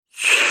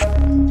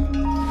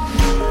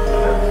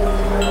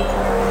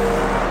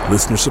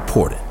Listener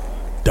supported.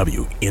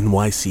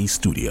 WNYC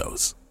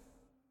Studios.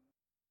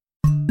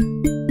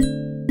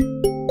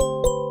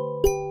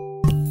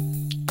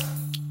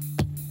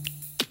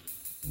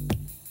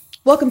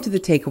 Welcome to The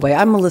Takeaway.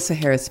 I'm Melissa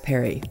Harris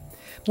Perry.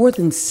 More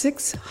than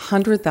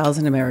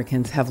 600,000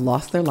 Americans have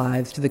lost their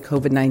lives to the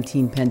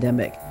COVID-19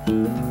 pandemic.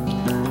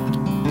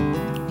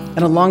 And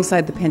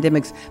alongside the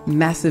pandemic's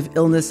massive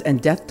illness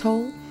and death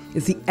toll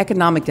is the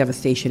economic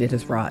devastation it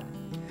has wrought.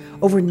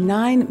 Over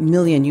 9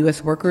 million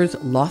U.S. workers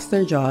lost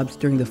their jobs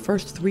during the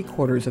first 3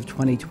 quarters of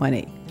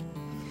 2020.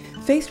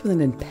 Faced with an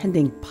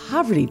impending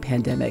poverty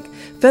pandemic,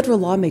 federal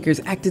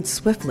lawmakers acted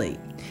swiftly.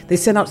 They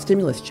sent out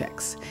stimulus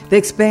checks. They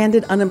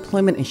expanded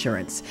unemployment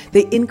insurance.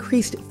 They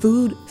increased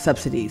food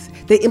subsidies.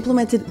 They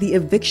implemented the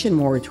eviction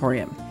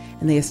moratorium.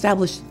 And they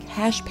established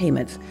cash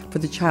payments for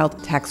the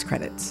child tax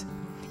credits.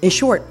 In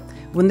short,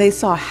 when they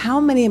saw how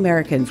many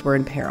Americans were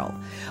in peril,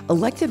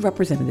 elected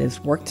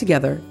representatives worked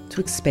together to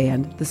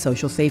expand the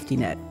social safety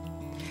net.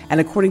 And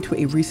according to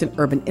a recent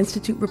Urban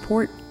Institute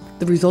report,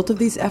 the result of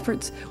these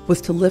efforts was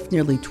to lift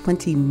nearly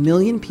 20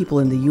 million people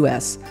in the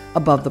U.S.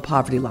 above the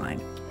poverty line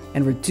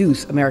and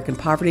reduce American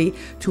poverty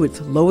to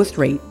its lowest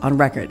rate on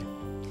record.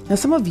 Now,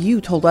 some of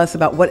you told us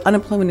about what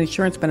unemployment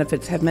insurance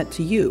benefits have meant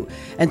to you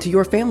and to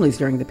your families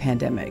during the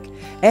pandemic,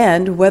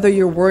 and whether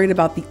you're worried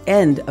about the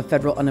end of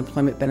federal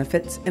unemployment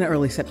benefits in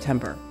early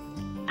September.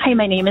 Hi,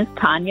 my name is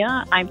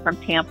Tanya. I'm from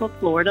Tampa,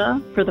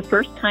 Florida. For the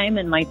first time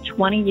in my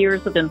 20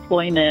 years of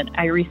employment,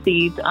 I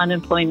received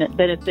unemployment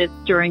benefits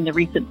during the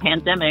recent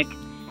pandemic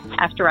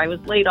after I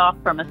was laid off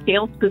from a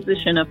sales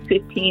position of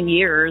 15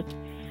 years.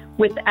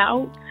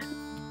 Without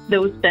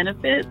those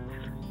benefits,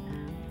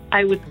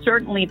 I would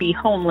certainly be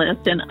homeless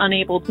and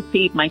unable to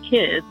feed my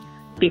kids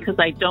because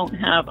I don't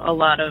have a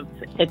lot of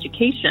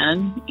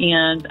education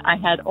and I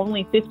had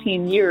only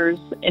 15 years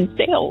in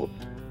sales,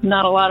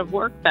 not a lot of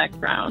work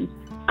background.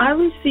 I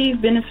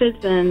received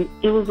benefits and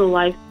it was a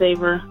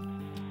lifesaver.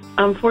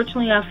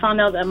 Unfortunately, I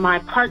found out that my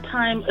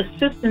part-time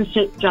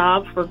assistantship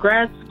job for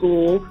grad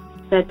school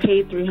that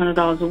paid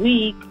 $300 a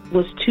week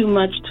was too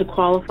much to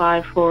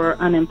qualify for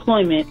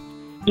unemployment,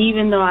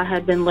 even though I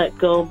had been let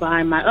go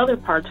by my other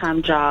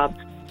part-time job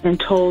and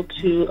told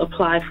to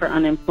apply for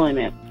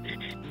unemployment.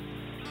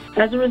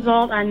 As a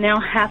result, I now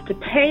have to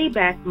pay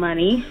back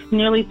money,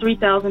 nearly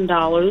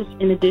 $3,000,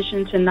 in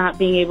addition to not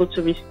being able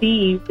to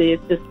receive the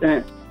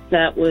assistance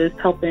that was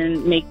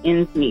helping make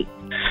ends meet.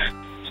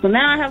 So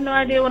now I have no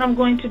idea what I'm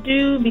going to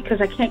do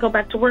because I can't go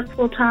back to work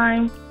full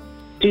time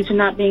due to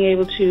not being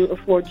able to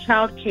afford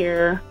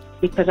childcare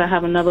because I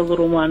have another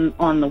little one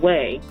on the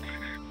way.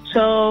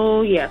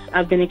 So yes,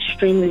 I've been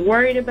extremely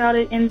worried about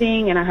it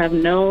ending and I have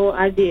no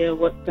idea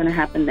what's going to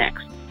happen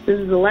next. This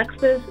is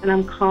Alexis and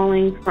I'm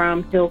calling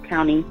from Hill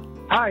County.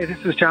 Hi, this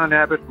is John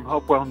Abbott from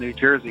Hopewell, New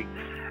Jersey.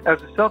 As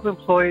a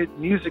self-employed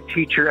music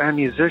teacher and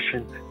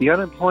musician, the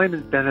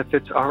unemployment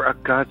benefits are a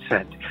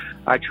godsend.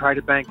 I try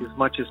to bank as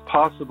much as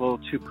possible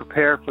to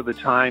prepare for the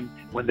time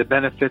when the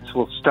benefits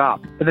will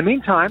stop. In the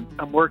meantime,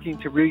 I'm working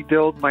to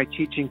rebuild my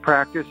teaching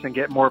practice and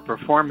get more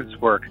performance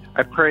work.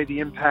 I pray the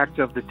impact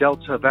of the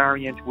Delta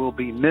variant will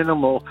be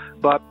minimal,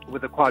 but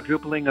with a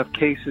quadrupling of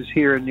cases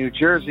here in New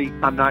Jersey,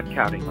 I'm not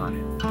counting on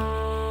it.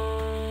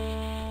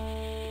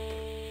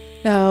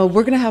 Now,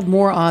 we're going to have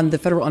more on the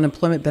federal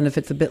unemployment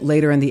benefits a bit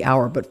later in the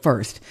hour, but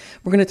first,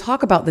 we're going to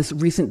talk about this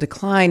recent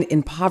decline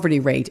in poverty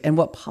rate and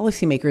what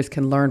policymakers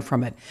can learn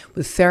from it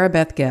with Sarah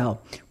Beth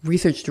Gale,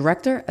 Research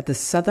Director at the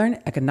Southern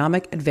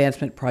Economic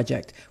Advancement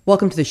Project.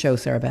 Welcome to the show,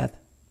 Sarah Beth.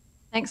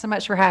 Thanks so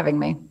much for having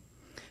me.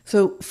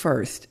 So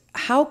first,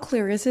 how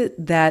clear is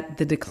it that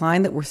the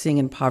decline that we're seeing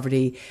in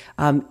poverty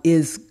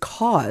is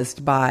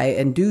caused by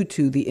and due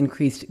to the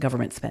increased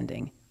government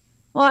spending?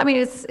 Well, I mean,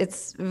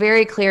 it's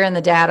very clear in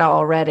the data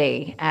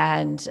already.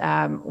 And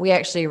we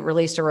actually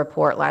released a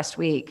report last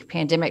week,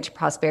 Pandemic to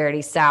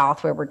Prosperity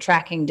South, where we're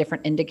tracking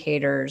different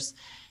indicators.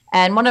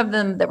 And one of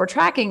them that we're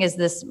tracking is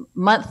this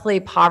monthly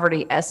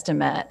poverty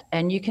estimate.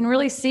 And you can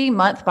really see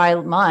month by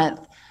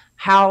month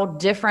how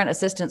different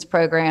assistance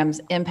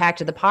programs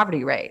impacted the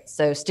poverty rate.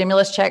 So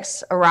stimulus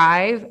checks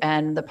arrive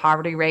and the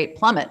poverty rate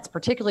plummets,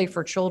 particularly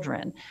for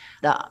children.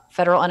 The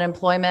federal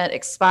unemployment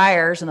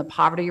expires and the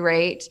poverty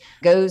rate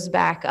goes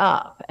back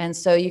up. And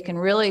so you can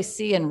really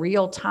see in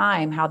real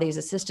time how these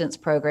assistance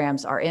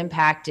programs are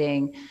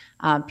impacting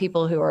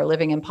people who are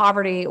living in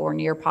poverty or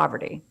near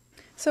poverty.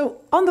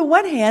 So on the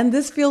one hand,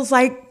 this feels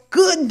like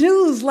good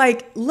news.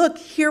 Like, look,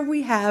 here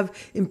we have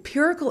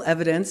empirical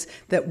evidence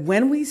that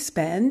when we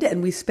spend,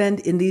 and we spend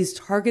in these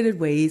targeted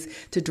ways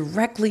to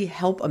directly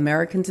help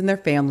Americans and their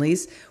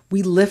families,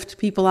 we lift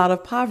people out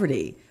of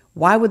poverty.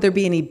 Why would there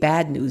be any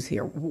bad news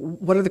here?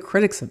 What are the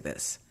critics of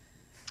this?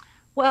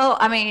 Well,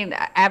 I mean,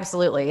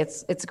 absolutely.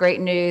 It's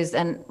great news.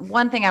 And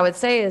one thing I would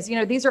say is,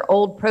 these are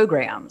old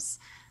programs.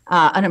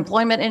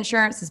 Unemployment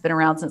insurance has been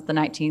around since the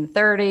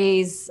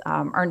 1930s,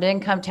 earned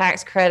income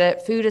tax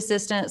credit, food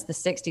assistance, the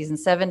 60s and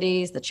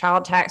 70s, the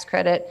child tax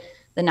credit,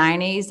 the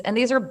 90s. And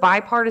these are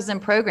bipartisan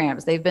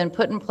programs. They've been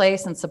put in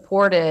place and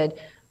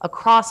supported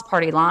across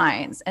party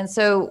lines. And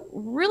so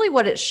really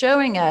what it's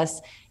showing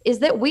us is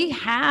that we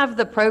have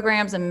the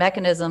programs and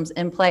mechanisms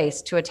in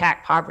place to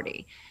attack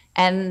poverty.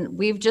 And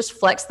we've just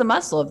flexed the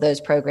muscle of those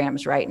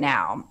programs right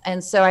now.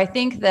 And so I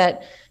think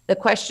that the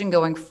question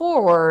going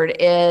forward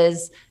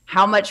is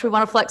how much we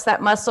want to flex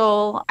that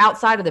muscle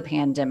outside of the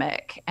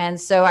pandemic. And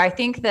so I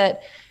think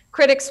that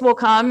critics will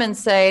come and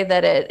say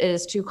that it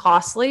is too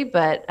costly,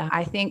 but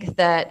I think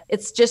that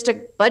it's just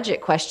a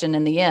budget question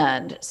in the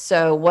end.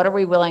 So what are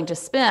we willing to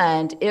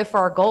spend if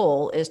our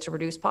goal is to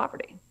reduce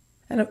poverty?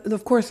 And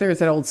of course, there's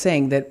that old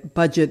saying that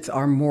budgets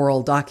are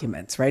moral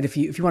documents, right? If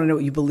you want to know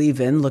what you believe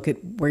in, look at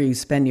where you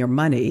spend your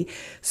money.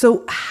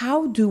 So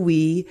how do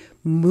we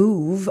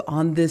move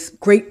on this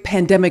great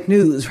pandemic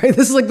news, right?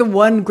 This is like the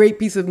one great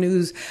piece of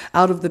news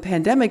out of the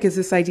pandemic is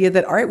this idea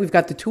that, all right, we've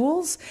got the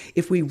tools.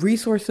 If we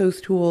resource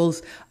those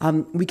tools,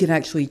 we can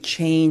actually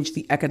change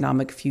the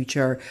economic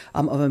future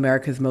of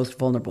America's most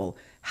vulnerable.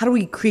 How do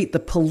we create the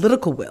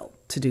political will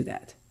to do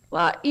that?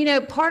 Well,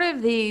 part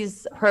of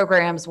these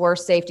programs were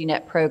safety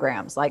net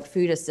programs like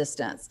food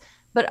assistance,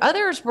 but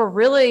others were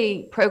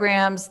really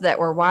programs that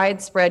were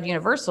widespread,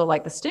 universal,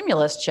 like the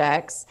stimulus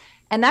checks.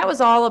 And that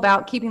was all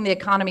about keeping the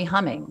economy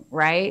humming,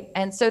 right?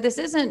 And so this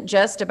isn't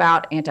just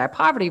about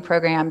anti-poverty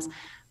programs,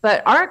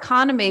 but our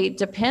economy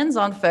depends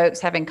on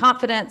folks having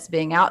confidence,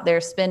 being out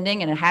there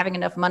spending and having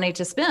enough money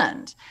to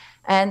spend.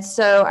 And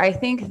so I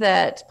think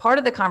that part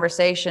of the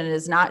conversation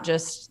is not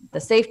just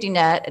the safety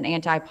net and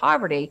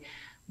anti-poverty,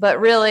 but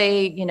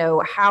really,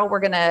 how we're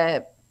going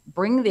to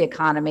bring the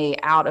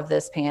economy out of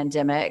this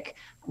pandemic,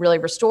 really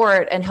restore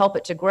it and help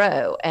it to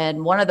grow.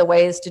 And one of the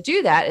ways to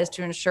do that is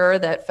to ensure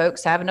that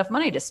folks have enough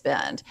money to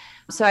spend.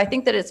 So I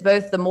think that it's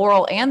both the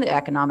moral and the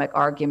economic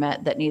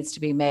argument that needs to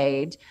be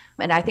made.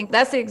 And I think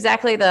that's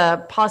exactly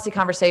the policy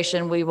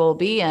conversation we will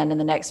be in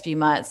the next few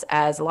months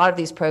as a lot of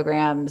these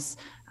programs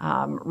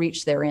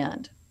reach their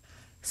end.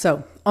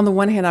 So on the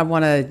one hand, I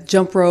want to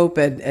jump rope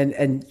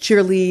and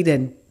cheerlead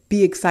and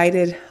be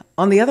excited.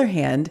 On the other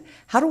hand,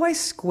 how do I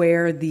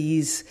square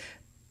these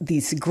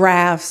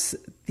graphs,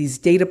 these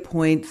data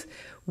points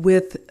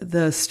with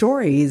the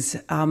stories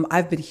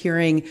I've been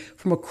hearing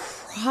from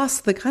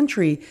across the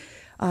country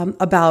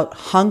about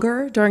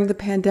hunger during the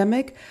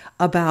pandemic,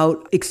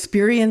 about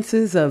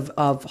experiences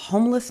of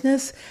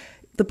homelessness?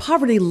 The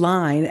poverty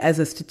line as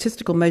a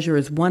statistical measure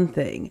is one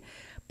thing,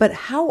 but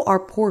how are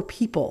poor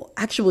people,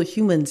 actual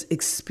humans,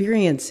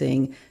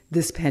 experiencing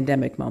this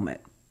pandemic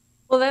moment?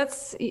 Well,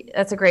 that's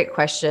a great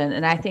question.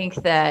 And I think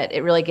that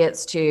it really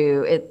gets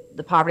to it.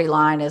 The poverty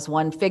line is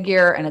one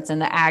figure and it's in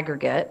the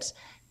aggregate.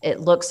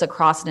 It looks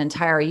across an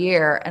entire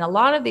year. And a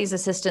lot of these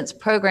assistance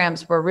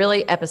programs were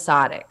really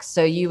episodic.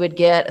 So you would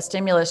get a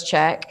stimulus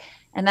check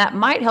and that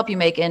might help you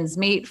make ends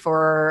meet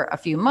for a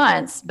few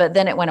months, but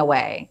then it went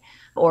away.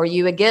 Or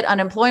you would get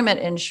unemployment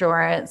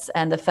insurance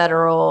and the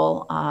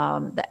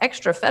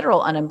extra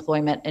federal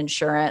unemployment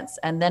insurance,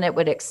 and then it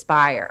would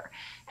expire.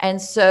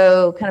 And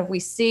so kind of we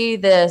see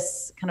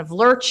this kind of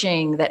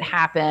lurching that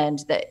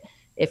happened that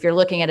if you're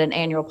looking at an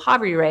annual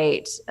poverty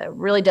rate,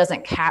 really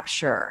doesn't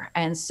capture.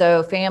 And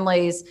so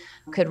families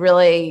could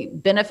really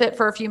benefit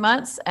for a few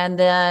months and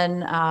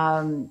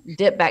then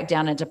dip back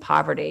down into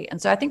poverty.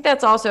 And so I think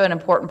that's also an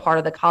important part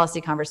of the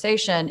policy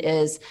conversation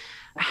is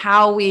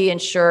how we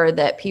ensure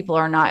that people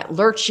are not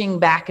lurching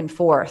back and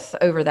forth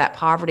over that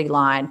poverty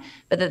line,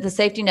 but that the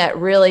safety net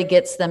really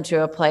gets them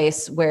to a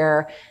place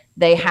where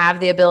they have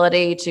the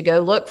ability to go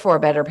look for a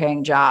better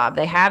paying job.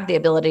 They have the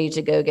ability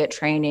to go get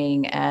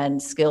training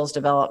and skills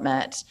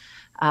development.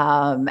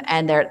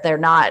 And they're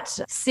not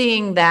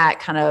seeing that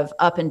kind of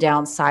up and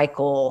down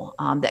cycle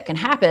that can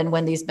happen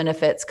when these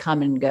benefits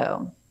come and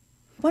go.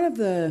 One of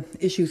the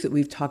issues that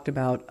we've talked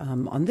about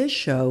on this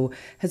show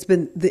has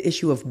been the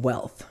issue of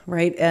wealth,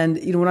 right? And,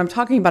 when I'm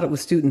talking about it with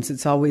students,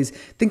 it's always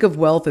think of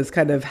wealth as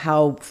kind of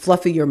how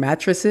fluffy your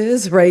mattress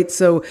is, right?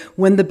 So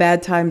when the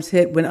bad times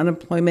hit, when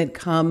unemployment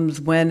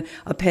comes, when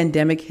a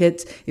pandemic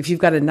hits, if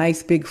you've got a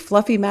nice big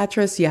fluffy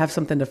mattress, you have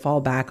something to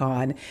fall back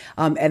on.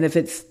 And if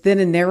it's thin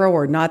and narrow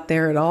or not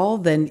there at all,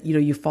 then,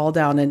 you fall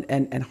down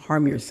and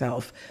harm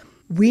yourself.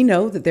 We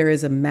know that there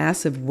is a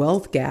massive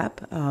wealth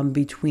gap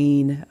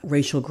between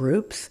racial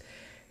groups.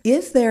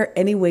 Is there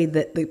any way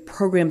that the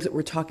programs that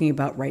we're talking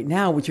about right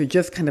now, which are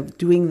just kind of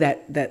doing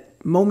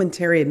that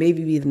momentary and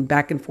maybe even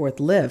back and forth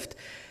lift,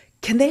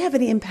 can they have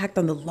any impact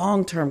on the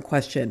long-term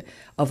question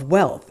of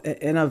wealth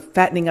and of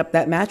fattening up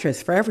that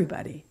mattress for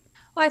everybody?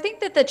 Well, I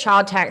think that the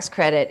child tax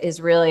credit is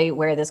really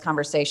where this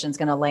conversation is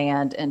going to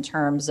land in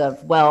terms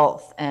of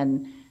wealth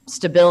and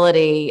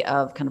stability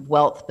of kind of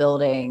wealth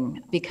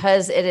building,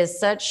 because it is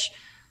such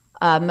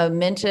a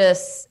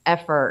momentous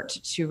effort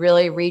to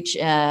really reach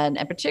in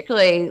and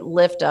particularly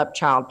lift up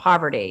child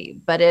poverty,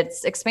 but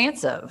it's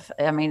expansive.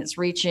 I mean, it's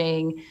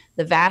reaching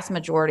the vast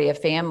majority of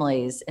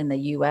families in the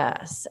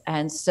U.S.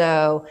 And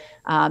so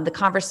the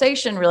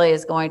conversation really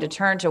is going to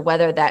turn to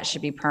whether that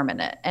should be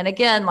permanent. And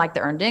again, like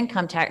the earned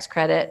income tax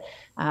credit,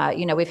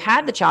 we've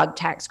had the child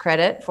tax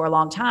credit for a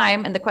long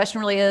time. And the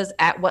question really is,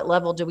 at what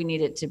level do we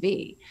need it to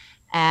be?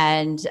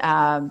 And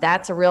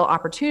that's a real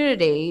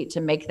opportunity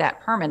to make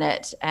that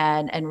permanent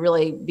and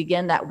really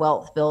begin that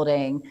wealth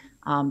building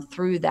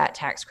through that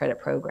tax credit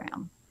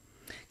program.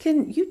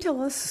 Can you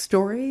tell us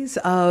stories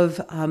of,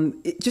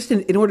 just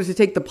in order to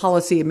take the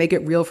policy and make it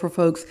real for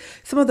folks,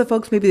 some of the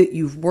folks maybe that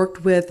you've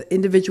worked with,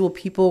 individual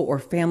people or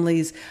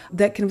families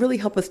that can really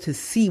help us to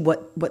see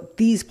what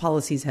these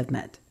policies have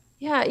meant?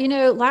 Yeah,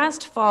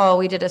 last fall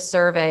we did a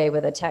survey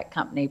with a tech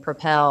company,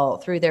 Propel,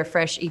 through their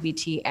Fresh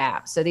EBT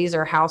app. So these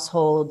are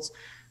households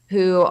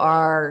who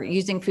are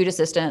using food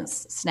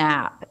assistance,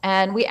 SNAP.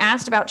 And we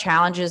asked about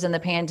challenges in the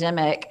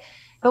pandemic,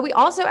 but we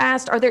also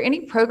asked, are there any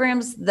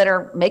programs that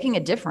are making a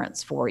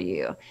difference for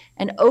you?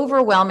 And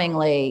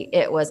overwhelmingly,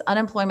 it was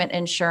unemployment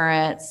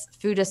insurance,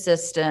 food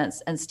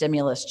assistance, and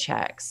stimulus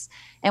checks.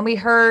 And we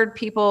heard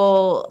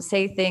people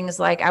say things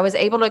like, I was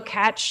able to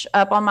catch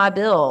up on my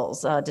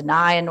bills.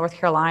 Denai in North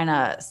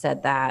Carolina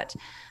said that.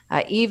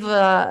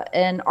 Eva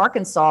in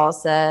Arkansas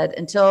said,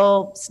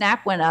 until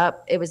SNAP went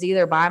up, it was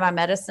either buy my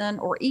medicine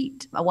or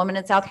eat. A woman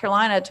in South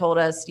Carolina told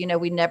us,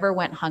 we never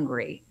went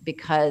hungry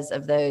because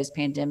of those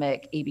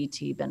pandemic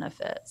EBT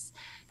benefits.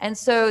 And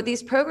so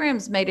these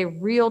programs made a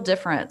real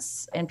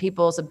difference in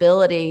people's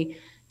ability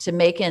to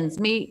make ends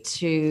meet,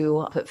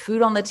 to put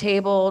food on the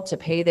table, to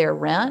pay their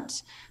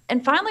rent.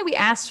 And finally, we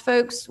asked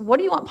folks, what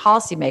do you want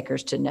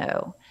policymakers to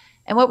know?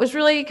 And what was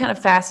really kind of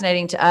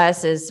fascinating to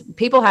us is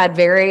people had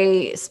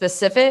very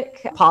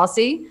specific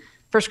policy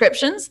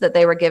prescriptions that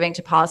they were giving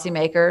to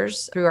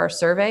policymakers through our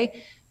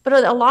survey. But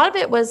a lot of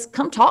it was,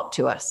 come talk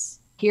to us,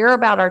 hear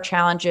about our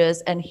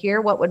challenges, and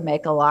hear what would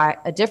make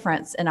a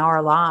difference in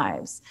our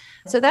lives.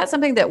 So that's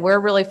something that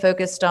we're really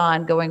focused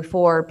on going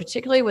forward,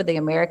 particularly with the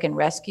American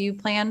Rescue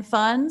Plan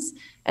funds.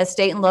 As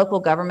state and local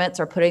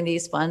governments are putting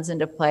these funds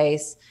into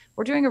place,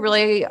 we're doing a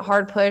really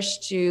hard push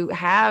to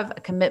have a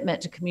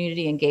commitment to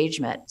community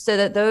engagement so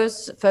that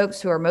those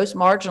folks who are most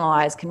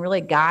marginalized can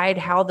really guide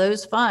how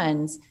those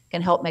funds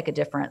can help make a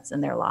difference in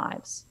their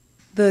lives.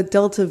 The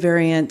Delta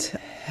variant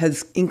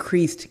has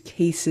increased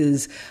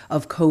cases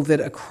of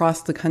COVID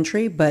across the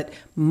country, but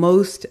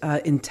most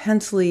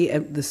intensely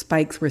the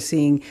spikes we're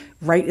seeing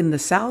right in the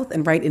South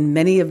and right in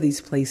many of these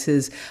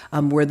places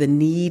where the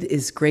need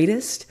is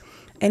greatest.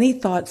 Any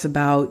thoughts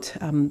about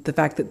the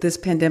fact that this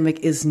pandemic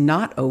is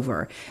not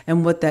over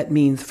and what that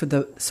means for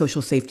the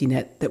social safety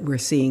net that we're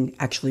seeing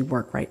actually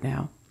work right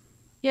now?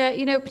 Yeah,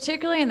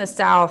 particularly in the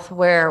South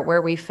where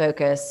we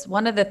focus,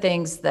 one of the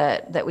things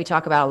that we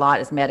talk about a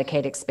lot is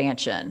Medicaid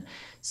expansion.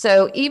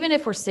 So even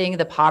if we're seeing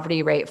the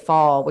poverty rate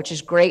fall, which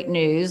is great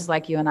news,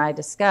 like you and I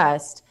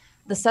discussed,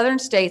 the southern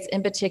states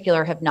in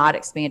particular have not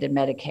expanded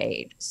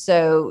Medicaid.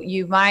 So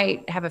you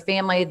might have a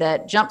family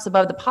that jumps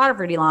above the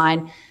poverty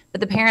line, but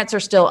the parents are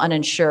still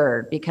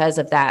uninsured because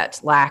of that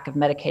lack of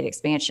Medicaid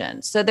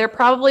expansion. So they're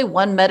probably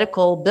one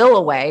medical bill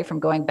away from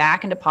going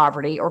back into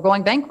poverty or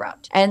going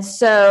bankrupt. And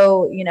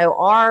so,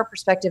 our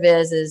perspective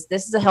is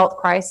this is a health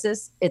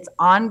crisis. It's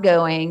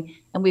ongoing,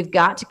 and we've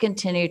got to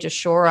continue to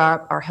shore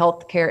up our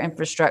healthcare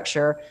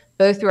infrastructure,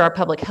 both through our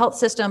public health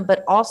system,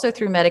 but also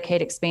through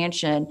Medicaid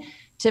expansion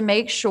to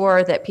make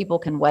sure that people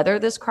can weather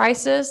this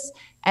crisis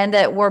and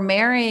that we're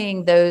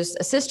marrying those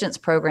assistance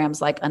programs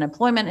like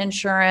unemployment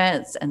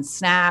insurance and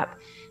SNAP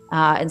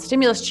and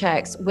stimulus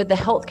checks with the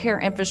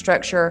healthcare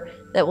infrastructure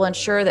that will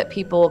ensure that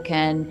people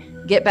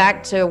can get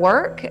back to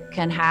work,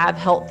 can have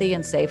healthy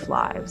and safe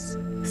lives.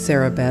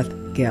 Sarah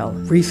Beth Gell,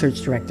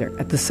 Research Director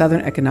at the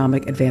Southern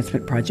Economic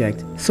Advancement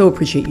Project. So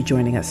appreciate you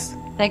joining us.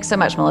 Thanks so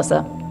much,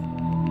 Melissa.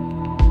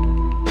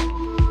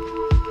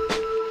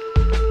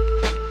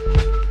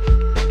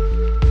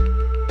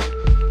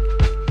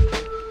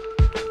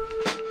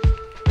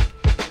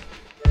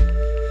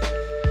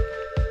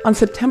 On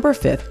September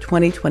 5th,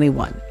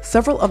 2021,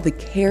 several of the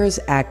CARES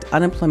Act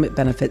unemployment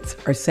benefits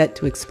are set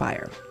to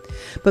expire.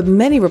 But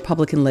many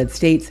Republican-led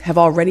states have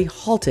already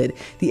halted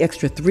the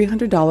extra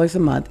 $300 a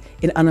month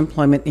in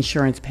unemployment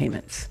insurance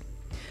payments.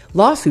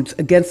 Lawsuits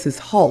against this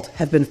halt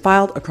have been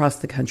filed across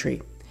the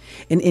country.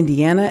 In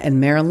Indiana and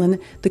Maryland,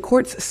 the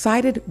courts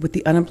sided with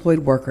the unemployed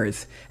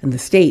workers, and the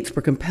states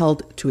were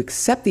compelled to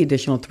accept the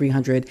additional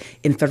 $300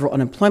 in federal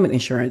unemployment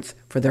insurance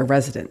for their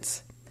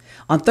residents.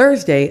 On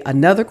Thursday,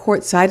 another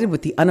court sided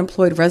with the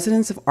unemployed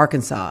residents of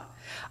Arkansas.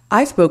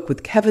 I spoke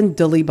with Kevin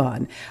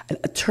DeLeban, an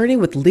attorney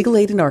with Legal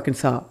Aid in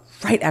Arkansas,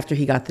 right after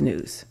he got the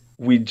news.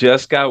 We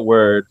just got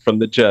word from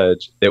the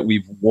judge that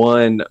we've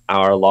won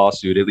our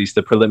lawsuit, at least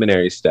the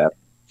preliminary step,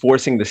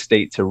 forcing the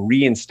state to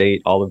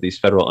reinstate all of these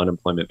federal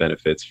unemployment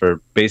benefits for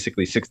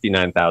basically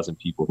 69,000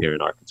 people here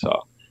in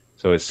Arkansas.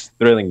 So it's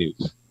thrilling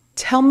news.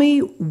 Tell me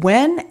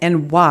when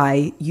and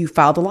why you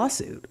filed a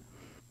lawsuit.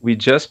 We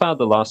just filed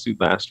the lawsuit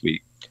last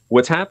week.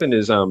 What's happened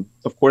is, of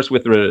course,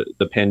 with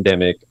the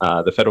pandemic,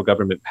 the federal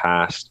government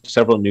passed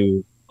several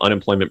new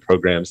unemployment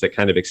programs that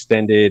kind of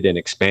extended and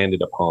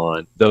expanded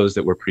upon those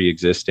that were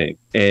pre-existing.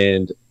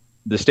 And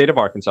the state of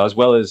Arkansas, as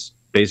well as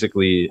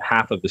basically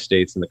half of the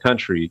states in the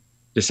country,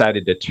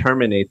 decided to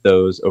terminate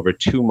those over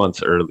 2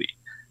 months early.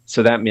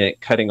 So that meant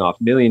cutting off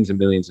millions and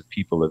millions of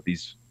people of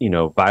these,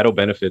 vital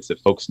benefits that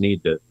folks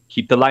need to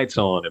keep the lights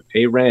on and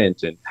pay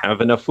rent and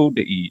have enough food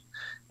to eat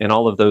and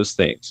all of those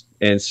things.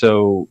 And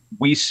so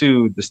we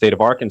sued the state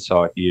of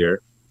Arkansas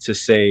here to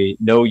say,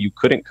 no, you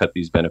couldn't cut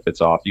these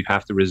benefits off. You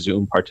have to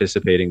resume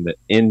participating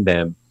in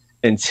them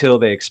until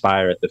they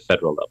expire at the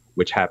federal level,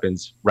 which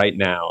happens right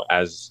now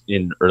as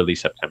in early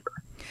September.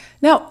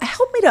 Now,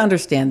 help me to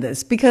understand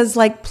this, because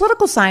like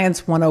Political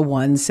Science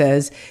 101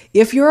 says,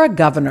 if you're a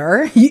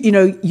governor,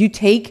 you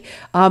take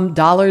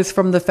dollars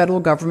from the federal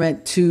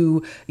government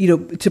to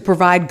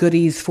provide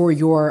goodies for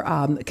your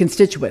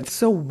constituents.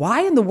 So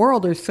why in the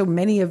world are so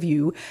many of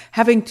you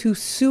having to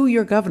sue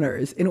your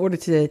governors in order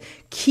to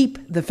keep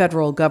the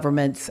federal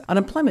government's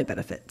unemployment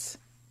benefits?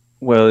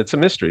 Well, it's a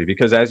mystery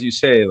because, as you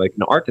say, like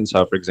in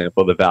Arkansas, for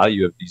example, the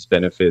value of these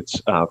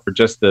benefits for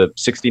just the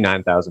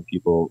 69,000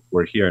 people who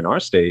are here in our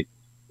state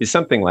is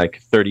something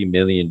like $30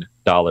 million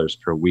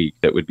per week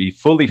that would be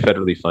fully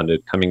federally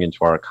funded coming into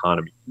our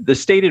economy. The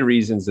stated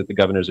reasons that the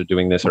governors are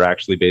doing this are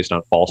actually based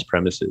on false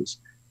premises.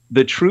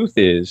 The truth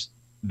is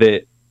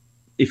that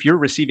if you're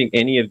receiving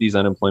any of these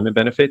unemployment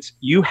benefits,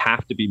 you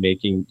have to be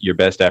making your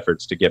best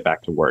efforts to get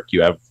back to work.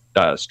 You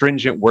have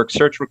stringent work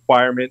search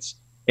requirements,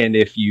 and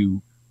if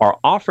you are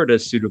offered a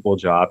suitable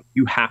job,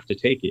 you have to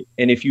take it.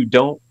 And if you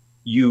don't,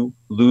 you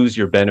lose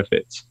your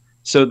benefits.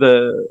 So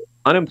the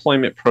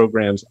unemployment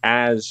programs,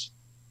 as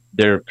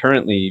they're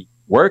currently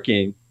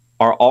working,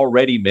 are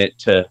already meant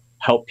to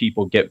help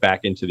people get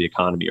back into the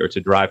economy or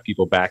to drive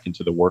people back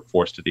into the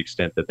workforce to the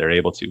extent that they're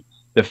able to.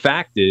 The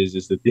fact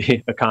is that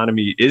the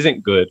economy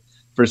isn't good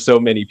for so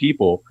many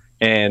people,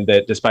 and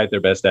that despite their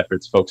best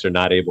efforts, folks are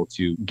not able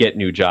to get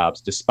new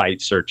jobs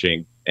despite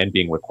searching and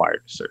being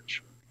required to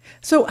search.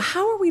 So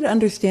how are we to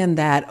understand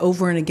that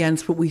over and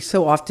against what we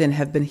so often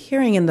have been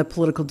hearing in the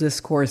political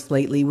discourse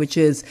lately, which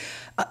is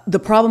the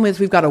problem is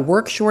we've got a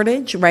work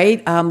shortage,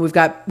 right? We've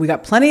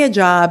got plenty of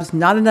jobs,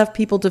 not enough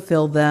people to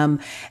fill them.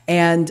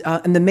 And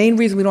the main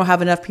reason we don't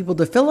have enough people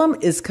to fill them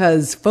is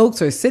because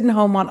folks are sitting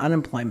home on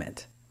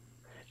unemployment.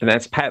 And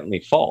that's patently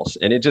false.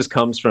 And it just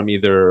comes from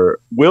either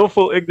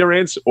willful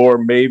ignorance or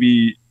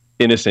maybe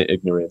innocent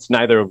ignorance,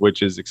 neither of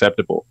which is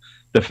acceptable.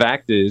 The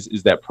fact is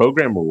that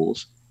program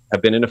rules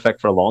have been in effect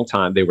for a long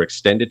time. They were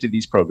extended to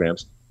these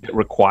programs that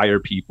require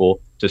people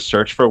to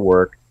search for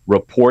work,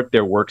 report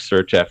their work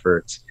search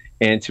efforts,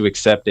 and to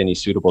accept any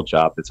suitable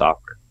job that's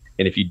offered.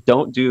 And if you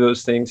don't do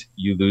those things,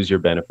 you lose your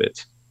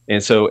benefits.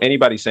 And so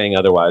anybody saying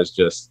otherwise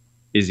just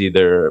is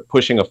either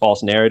pushing a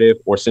false narrative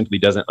or simply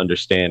doesn't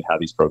understand how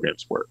these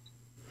programs work.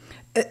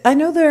 I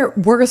know there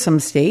were some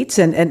states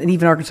and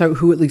even Arkansas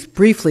who at least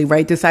briefly,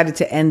 right, decided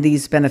to end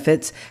these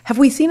benefits. Have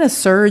we seen a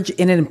surge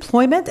in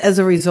employment as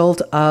a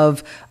result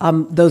of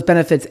those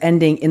benefits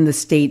ending in the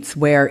states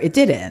where it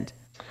did end?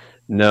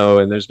 No,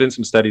 and there's been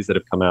some studies that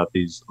have come out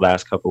these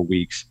last couple of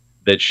weeks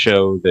that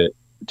show that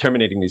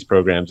terminating these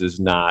programs is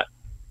not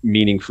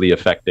meaningfully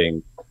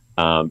affecting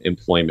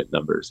employment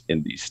numbers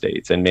in these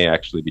states and may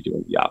actually be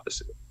doing the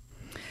opposite.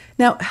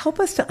 Now, help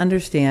us to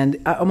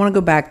understand. I want to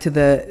go back to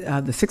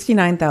the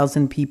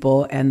 69,000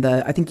 people and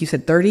I think you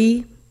said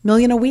 30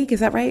 million a week.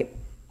 Is that right?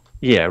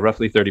 Yeah,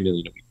 roughly 30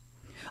 million a week.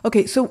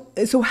 Okay,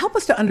 so help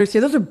us to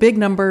understand. Those are big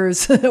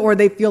numbers, or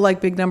they feel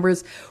like big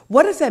numbers.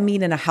 What does that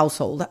mean in a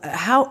household?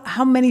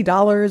 How many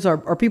dollars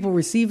are people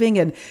receiving,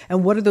 and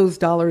what are those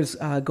dollars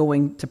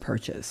going to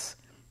purchase?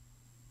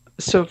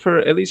 So for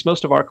at least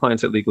most of our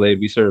clients at Legal Aid,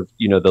 we serve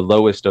the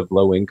lowest of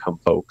low income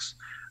folks.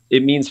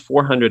 It means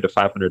 $400 to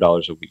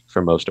 $500 a week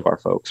for most of our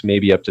folks,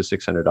 maybe up to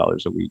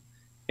 $600 a week.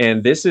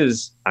 And this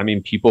is,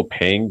 people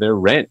paying their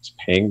rent,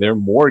 paying their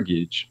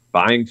mortgage,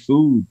 buying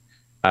food,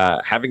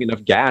 having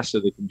enough gas so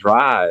they can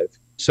drive.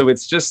 So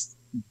it's just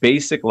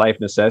basic life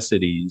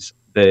necessities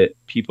that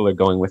people are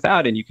going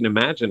without. And you can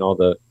imagine all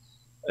the,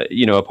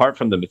 apart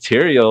from the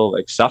material,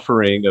 like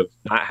suffering of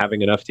not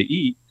having enough to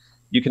eat,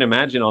 you can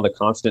imagine all the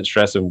constant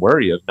stress and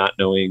worry of not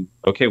knowing,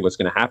 okay, what's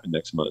going to happen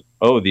next month?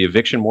 Oh, the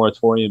eviction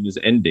moratorium is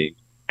ending.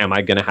 Am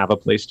I going to have a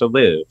place to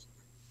live?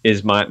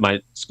 Is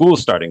my school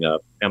starting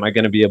up? Am I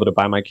going to be able to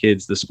buy my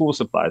kids the school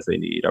supplies they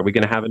need? Are we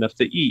going to have enough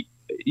to eat?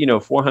 $400,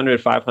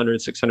 $500,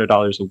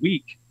 $600 a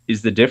week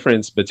is the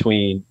difference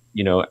between,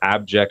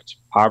 abject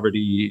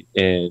poverty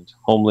and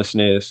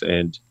homelessness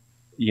and,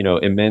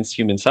 immense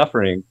human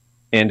suffering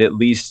and at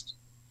least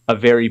a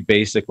very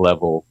basic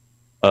level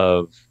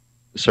of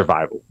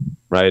survival,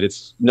 right?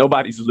 It's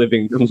nobody's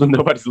living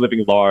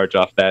large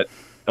off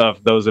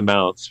those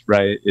amounts,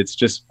 right? It's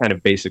just kind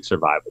of basic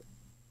survival.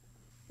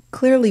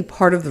 Clearly,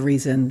 part of the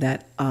reason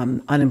that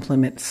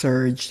unemployment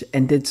surged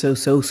and did so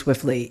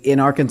swiftly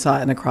in Arkansas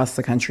and across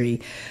the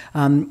country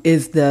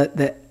is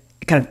the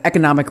kind of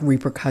economic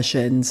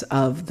repercussions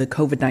of the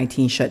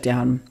COVID-19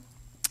 shutdown.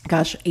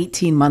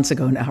 18 months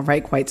ago now,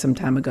 right? Quite some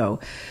time ago.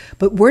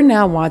 But we're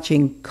now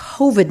watching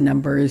COVID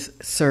numbers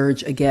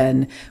surge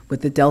again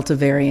with the Delta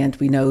variant.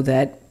 We know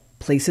that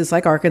places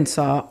like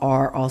Arkansas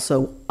are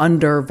also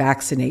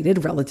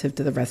under-vaccinated relative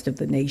to the rest of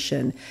the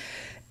nation.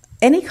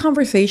 Any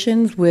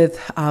conversations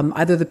with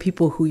either the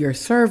people who you're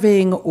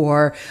serving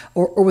or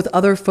with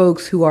other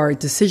folks who are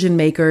decision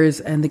makers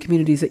and the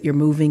communities that you're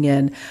moving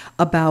in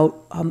about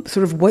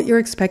sort of what you're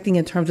expecting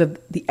in terms of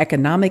the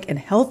economic and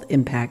health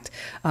impact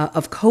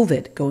of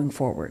COVID going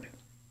forward?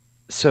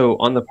 So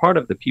on the part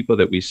of the people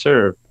that we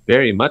serve,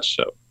 very much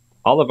so.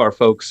 All of our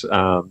folks,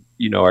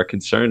 are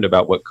concerned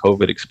about what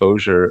COVID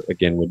exposure,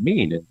 again, would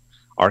mean. And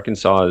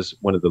Arkansas is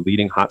one of the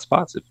leading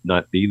hotspots, if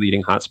not the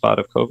leading hotspot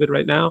of COVID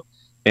right now.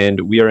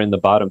 And we are in the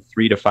bottom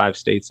 3 to 5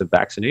 states of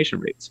vaccination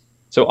rates.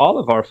 So all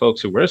of our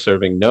folks who we're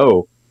serving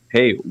know,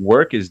 hey,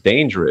 work is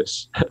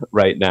dangerous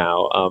right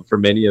now for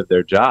many of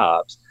their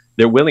jobs.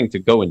 They're willing to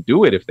go and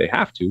do it if they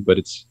have to, but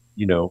it's,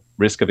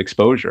 risk of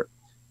exposure.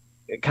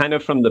 Kind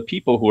of from the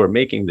people who are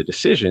making the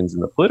decisions in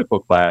the political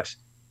class,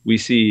 we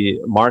see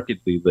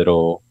markedly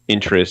little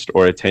interest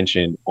or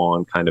attention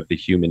on kind of the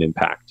human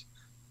impact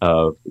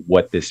of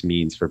what this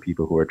means for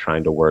people who are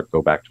trying to work,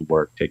 go back to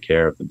work, take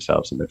care of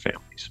themselves and their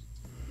families.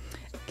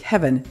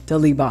 Kevin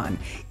DeLibon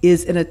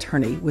is an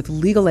attorney with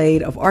Legal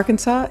Aid of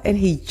Arkansas, and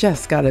he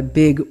just got a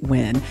big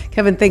win.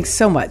 Kevin, thanks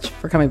so much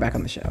for coming back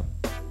on the show.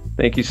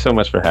 Thank you so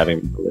much for having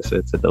me, Melissa.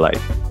 It's a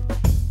delight.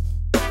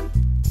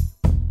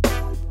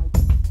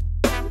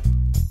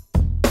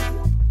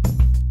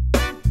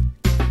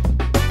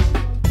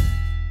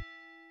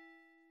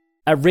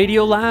 At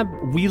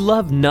Radiolab, we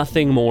love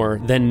nothing more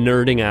than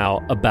nerding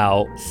out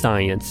about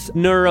science,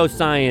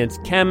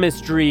 neuroscience,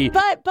 chemistry.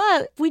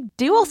 But we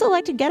do also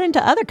like to get into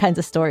other kinds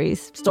of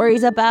stories.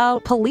 Stories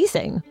about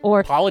policing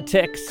or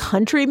politics,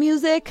 country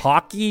music,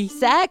 hockey,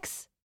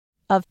 sex,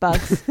 of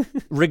bugs.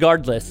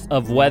 Regardless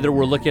of whether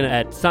we're looking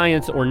at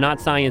science or not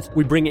science,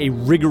 we bring a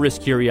rigorous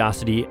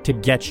curiosity to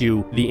get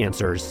you the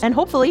answers. And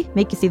hopefully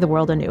make you see the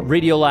world anew.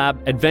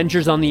 Radiolab,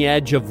 adventures on the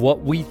edge of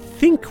what we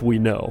think we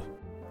know.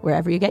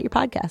 Wherever you get your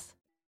podcasts.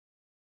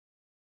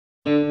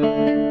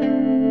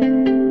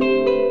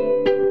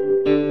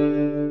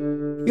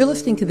 You're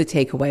listening to The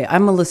Takeaway.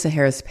 I'm Melissa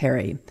Harris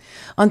Perry.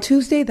 On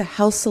Tuesday, the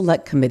House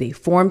Select Committee,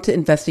 formed to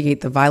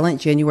investigate the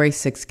violent January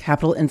 6th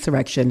Capitol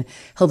insurrection,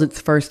 held its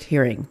first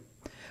hearing.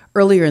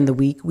 Earlier in the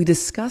week, we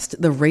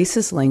discussed the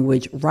racist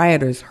language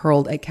rioters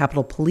hurled at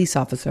Capitol Police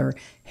Officer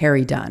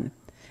Harry Dunn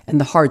and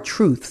the hard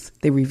truths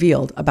they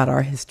revealed about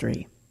our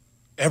history.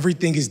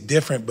 Everything is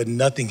different, but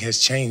nothing has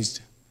changed.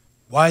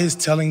 Why is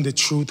telling the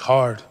truth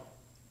hard?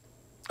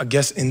 I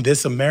guess in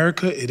this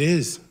America, it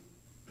is.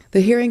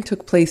 The hearing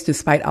took place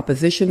despite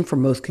opposition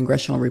from most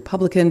congressional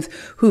Republicans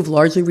who've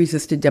largely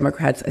resisted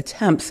Democrats'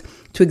 attempts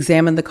to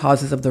examine the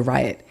causes of the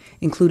riot,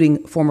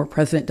 including former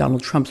President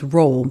Donald Trump's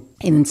role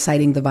in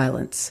inciting the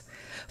violence.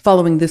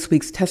 Following this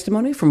week's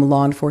testimony from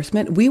law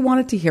enforcement, we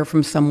wanted to hear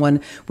from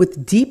someone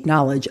with deep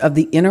knowledge of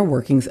the inner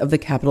workings of the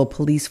Capitol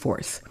Police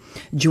Force.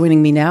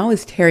 Joining me now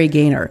is Terry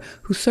Gaynor,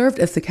 who served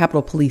as the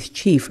Capitol Police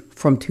Chief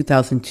from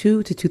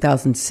 2002 to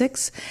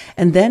 2006,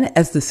 and then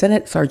as the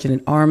Senate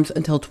Sergeant-at-Arms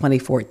until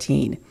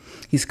 2014.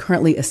 He's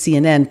currently a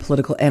CNN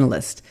political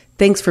analyst.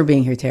 Thanks for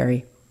being here,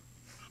 Terry.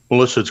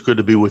 Melissa, it's good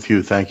to be with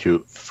you. Thank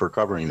you for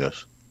covering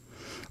this.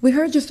 We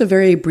heard just a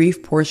very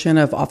brief portion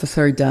of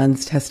Officer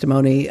Dunn's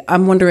testimony.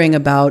 I'm wondering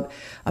about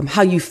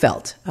how you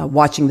felt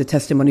watching the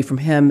testimony from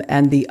him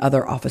and the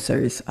other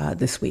officers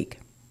this week.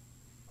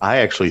 I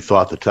actually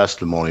thought the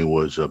testimony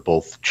was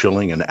both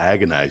chilling and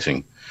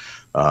agonizing.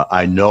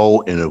 I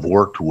know and have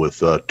worked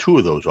with 2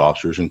 of those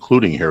officers,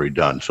 including Harry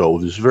Dunn. So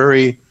it was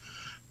very,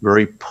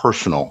 very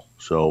personal.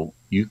 So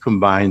you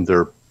combine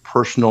their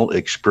personal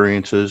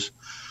experiences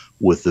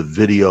with the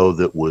video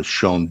that was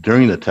shown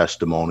during the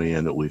testimony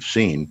and that we've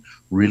seen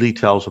really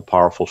tells a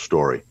powerful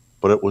story.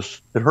 But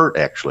it hurt,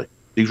 actually.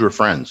 These were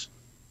friends.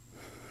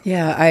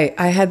 Yeah,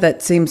 I had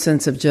that same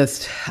sense of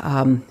just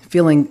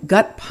feeling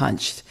gut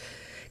punched.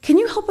 Can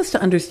you help us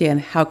to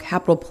understand how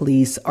Capitol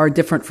Police are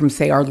different from,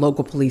 say, our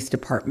local police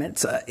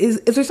departments? Is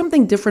there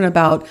something different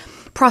about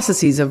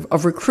processes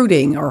of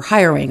recruiting or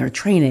hiring or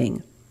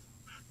training?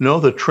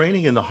 No, the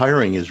training and the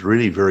hiring is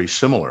really very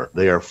similar.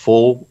 They are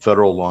full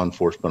federal law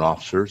enforcement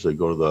officers. They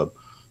go to the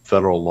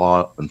Federal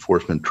Law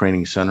Enforcement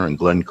Training Center in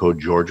Glencoe,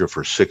 Georgia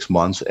for 6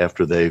 months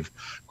after they've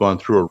gone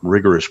through a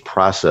rigorous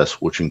process,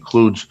 which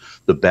includes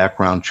the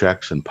background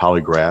checks and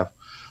polygraph.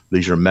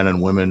 These are men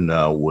and women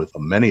with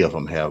many of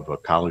them have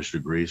college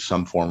degrees,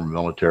 some former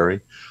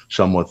military,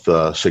 some with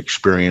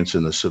experience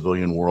in the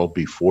civilian world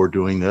before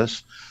doing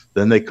this.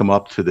 Then they come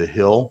up to the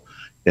Hill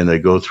and they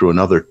go through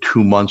another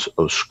 2 months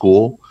of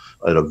school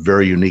at a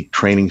very unique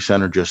training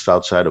center just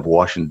outside of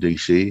Washington,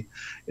 D.C.,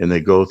 and they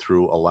go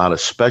through a lot of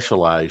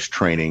specialized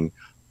training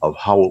of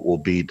how it will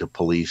be to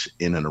police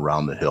in and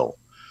around the Hill.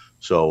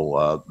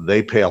 So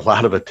they pay a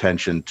lot of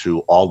attention to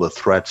all the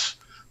threats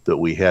that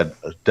we had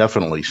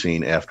definitely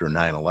seen after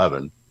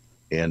 9/11,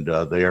 and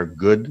they are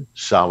good,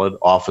 solid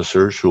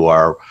officers who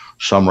are,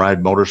 some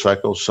ride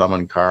motorcycles, some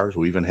in cars.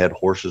 We even had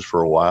horses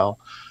for a while.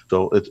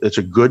 So it's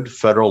a good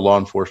federal law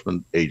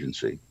enforcement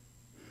agency.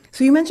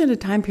 So you mentioned a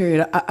time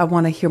period I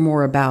want to hear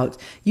more about.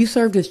 You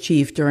served as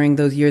chief during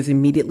those years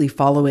immediately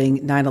following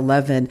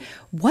 9/11.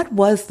 What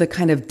was the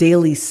kind of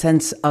daily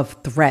sense of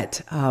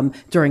threat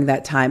during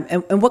that time?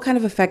 And what kind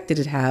of effect did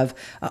it have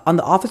on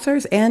the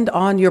officers and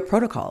on your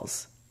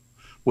protocols?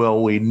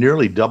 Well, we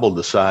nearly doubled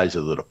the size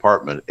of the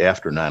department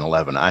after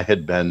 9/11. I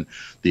had been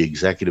the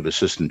executive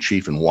assistant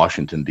chief in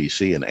Washington,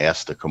 D.C., and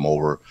asked to come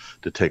over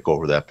to take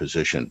over that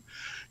position.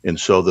 And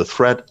so the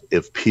threat,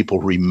 if people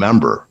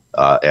remember,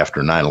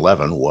 after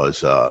 9/11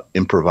 was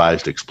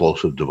improvised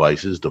explosive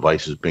devices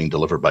being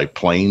delivered by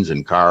planes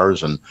and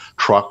cars and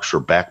trucks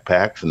or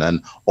backpacks, and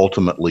then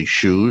ultimately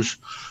shoes.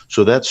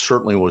 So that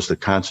certainly was the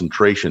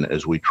concentration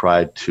as we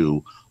tried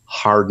to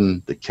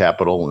harden the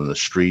Capitol and the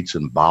streets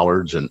and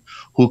bollards and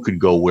who could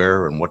go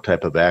where and what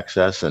type of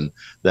access. And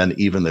then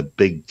even the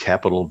big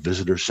Capitol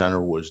Visitor Center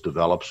was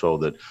developed so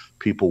that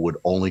people would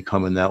only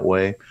come in that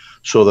way.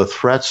 So the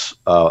threats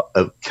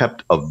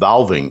kept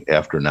evolving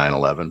after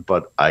 9/11.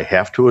 But I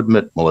have to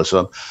admit,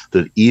 Melissa,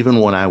 that even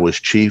when I was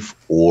chief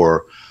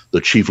or the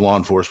chief law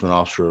enforcement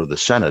officer of the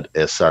Senate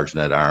as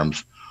Sergeant at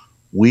Arms,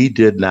 we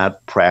did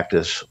not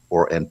practice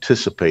or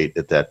anticipate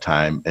at that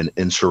time an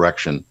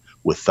insurrection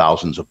with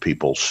thousands of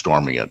people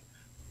storming it.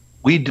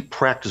 We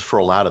practiced for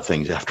a lot of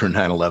things after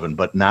 9/11,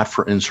 but not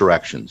for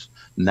insurrections,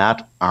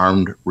 not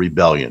armed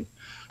rebellion.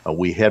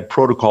 We had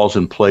protocols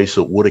in place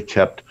that would have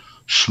kept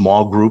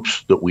small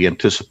groups that we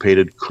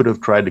anticipated could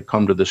have tried to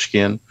come to the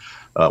skin.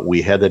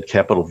 We had that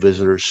Capitol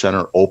Visitor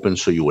Center open,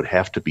 so you would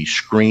have to be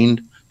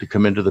screened to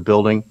come into the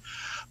building.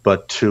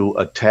 But to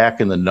attack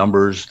in the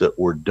numbers that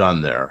were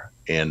done there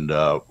and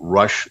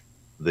rush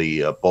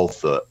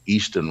both the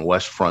east and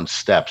west front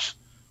steps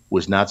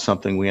was not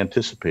something we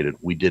anticipated.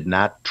 We did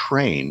not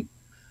train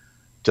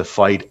to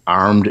fight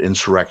armed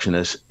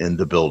insurrectionists in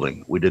the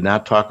building. We did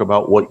not talk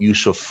about what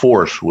use of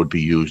force would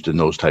be used in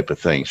those type of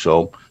things.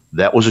 So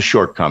that was a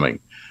shortcoming.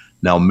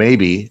 Now,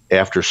 maybe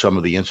after some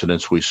of the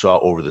incidents we saw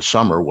over the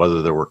summer,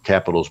 whether there were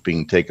capitals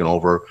being taken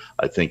over,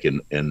 I think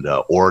in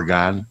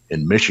Oregon,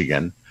 in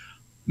Michigan,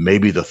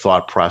 maybe the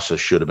thought process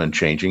should have been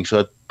changing.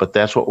 So, but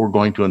that's what we're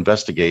going to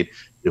investigate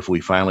if we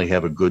finally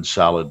have a good,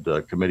 solid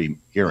committee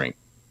hearing.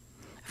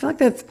 I feel like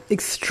that's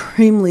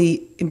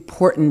extremely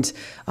important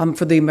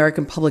for the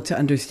American public to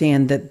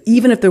understand that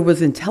even if there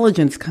was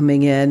intelligence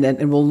coming in,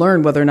 and we'll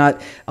learn whether or not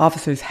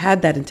officers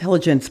had that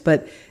intelligence,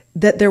 but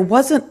that there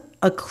wasn't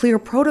a clear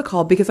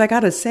protocol. Because I got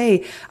to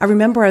say, I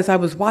remember as I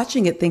was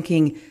watching it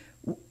thinking,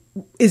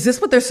 is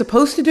this what they're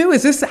supposed to do?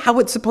 Is this how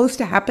it's supposed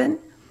to happen?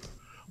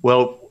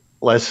 Well,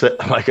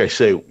 like I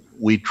say,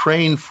 we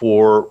trained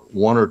for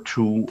 1 or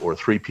 2 or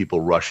 3 people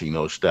rushing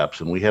those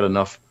steps, and we had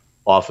enough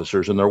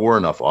officers, and there were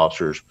enough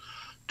officers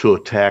to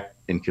attack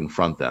and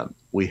confront them.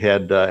 We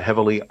had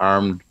heavily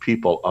armed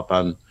people up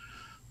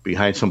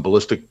behind some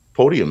ballistic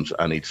podiums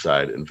on each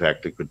side. In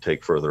fact, it could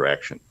take further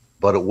action.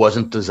 But it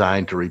wasn't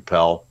designed to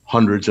repel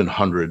hundreds and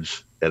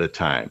hundreds at a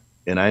time.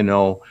 And I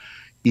know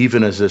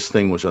even as this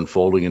thing was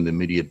unfolding in the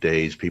immediate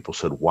days, people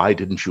said, why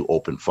didn't you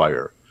open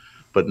fire?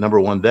 But number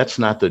one, that's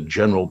not the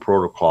general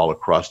protocol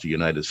across the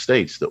United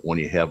States, that when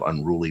you have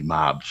unruly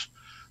mobs.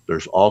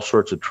 There's all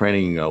sorts of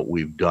training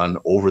we've done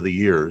over the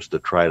years to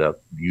try to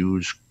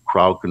use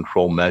crowd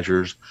control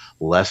measures,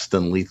 less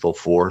than lethal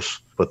force.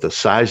 But the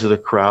size of the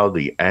crowd,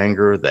 the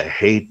anger, the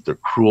hate, the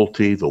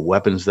cruelty, the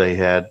weapons they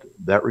had,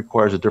 that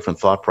requires a different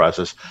thought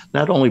process,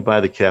 not only by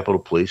the Capitol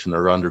Police, and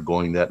they're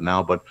undergoing that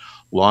now, but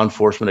law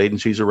enforcement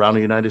agencies around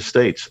the United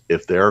States.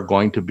 If there are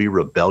going to be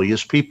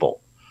rebellious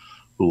people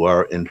who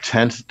are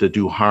intent to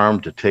do harm,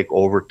 to take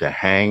over, to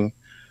hang,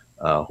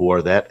 who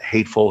are that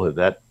hateful, have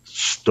that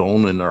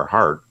stone in their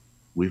heart,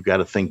 we've got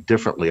to think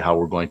differently how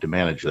we're going to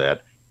manage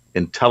that.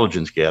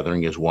 Intelligence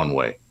gathering is one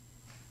way.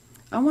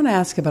 I want to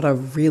ask about a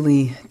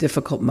really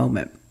difficult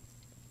moment.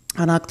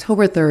 On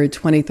October 3rd,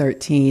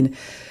 2013,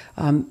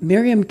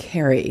 Miriam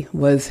Carey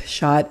was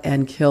shot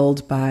and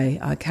killed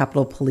by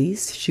Capitol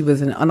Police. She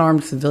was an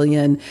unarmed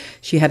civilian.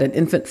 She had an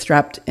infant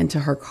strapped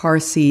into her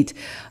car seat.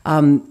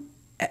 I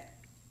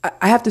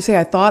have to say,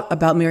 I thought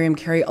about Miriam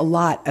Carey a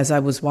lot as I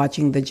was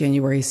watching the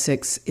January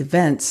 6th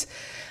events,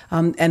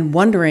 and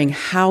wondering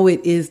how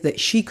it is that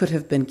she could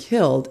have been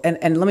killed.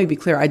 And let me be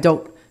clear,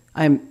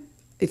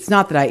 it's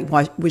not that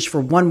I wish for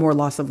one more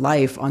loss of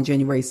life on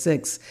January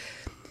 6th,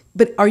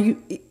 but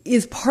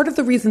is part of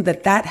the reason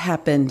that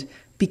happened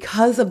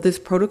because of this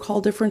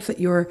protocol difference that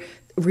you're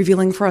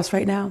revealing for us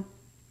right now?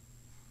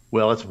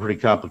 Well, that's a pretty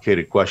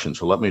complicated question,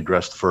 so let me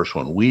address the first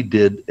one. We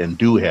did and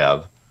do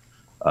have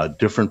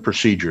different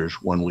procedures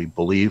when we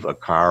believe a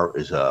car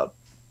is a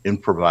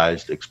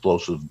improvised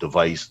explosive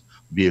device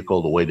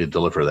vehicle, the way to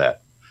deliver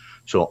that.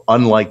 So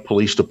unlike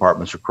police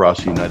departments across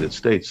the United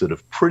States that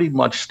have pretty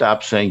much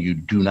stopped saying you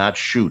do not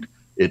shoot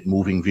at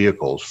moving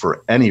vehicles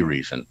for any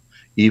reason,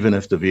 even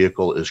if the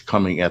vehicle is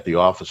coming at the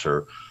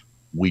officer,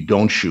 we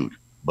don't shoot.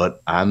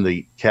 But on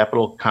the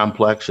Capitol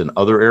complex and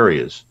other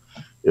areas,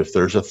 if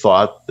there's a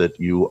thought that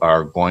you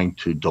are going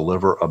to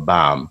deliver a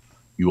bomb,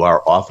 you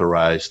are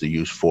authorized to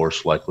use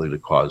force likely to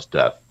cause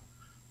death.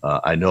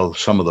 I know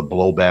some of the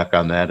blowback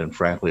on that, and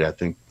frankly, I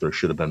think there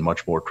should have been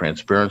much more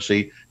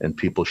transparency, and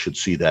people should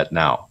see that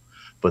now.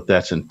 But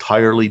that's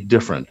entirely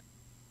different,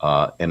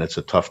 and it's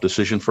a tough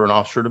decision for an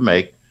officer to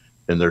make,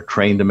 and they're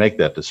trained to make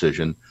that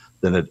decision,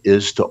 than it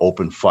is to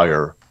open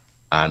fire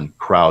on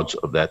crowds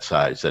of that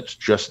size. That's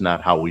just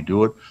not how we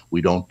do it.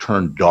 We don't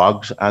turn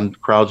dogs on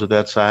crowds of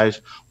that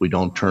size. We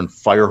don't turn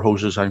fire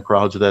hoses on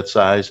crowds of that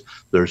size.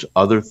 There's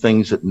other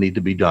things that need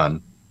to be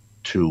done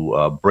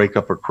to break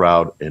up a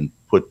crowd and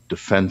put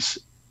defense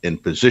in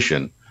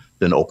position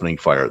than opening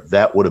fire.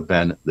 That would have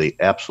been the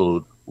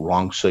absolute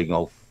wrong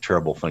signal,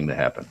 terrible thing to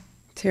happen.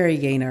 Terry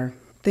Gaynor,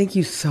 thank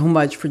you so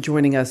much for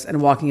joining us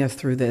and walking us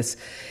through this.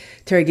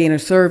 Terry Gaynor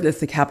served as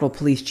the Capitol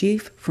Police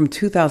Chief from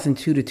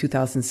 2002 to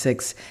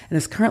 2006 and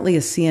is currently a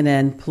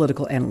CNN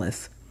political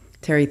analyst.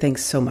 Terry,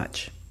 thanks so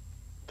much.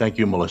 Thank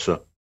you,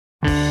 Melissa.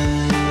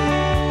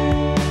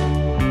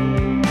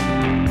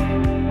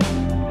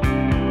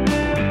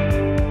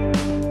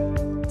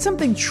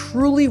 Something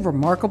truly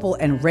remarkable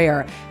and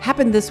rare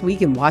happened this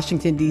week in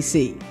Washington,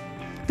 D.C.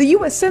 The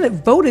U.S. Senate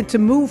voted to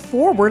move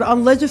forward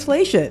on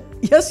legislation.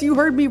 Yes, you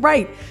heard me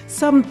right.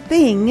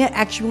 Something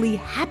actually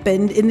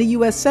happened in the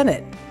U.S.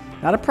 Senate.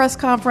 Not a press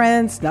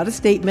conference, not a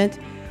statement.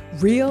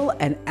 Real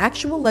and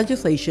actual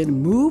legislation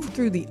moved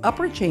through the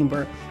upper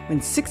chamber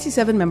when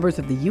 67 members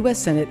of the U.S.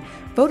 Senate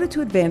voted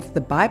to advance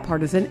the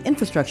bipartisan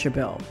infrastructure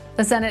bill.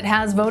 The Senate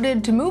has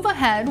voted to move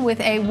ahead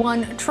with a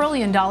 $1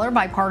 trillion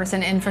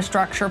bipartisan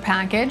infrastructure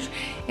package.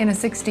 In a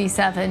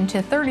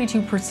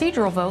 67-32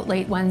 procedural vote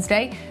late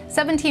Wednesday,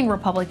 17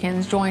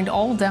 Republicans joined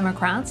all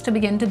Democrats to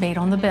begin debate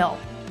on the bill.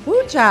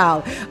 Woo,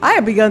 child, I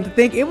have begun to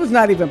think it was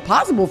not even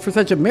possible for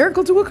such a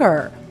miracle to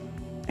occur.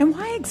 And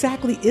why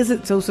exactly is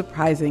it so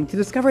surprising to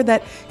discover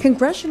that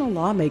congressional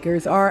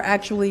lawmakers are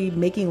actually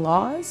making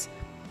laws?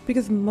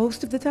 Because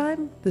most of the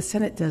time, the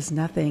Senate does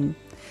nothing.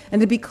 And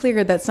to be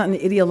clear, that's not an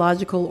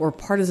ideological or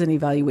partisan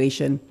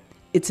evaluation.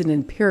 It's an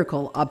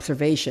empirical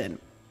observation.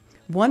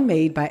 One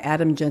made by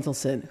Adam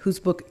Jentelson, whose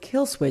book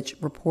Kill Switch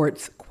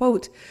reports,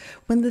 quote,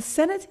 when the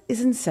Senate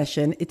is in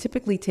session, it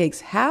typically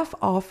takes half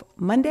off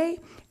Monday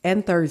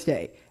and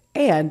Thursday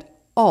and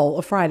all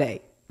of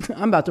Friday.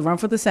 I'm about to run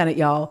for the Senate,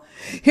 y'all.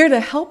 Here to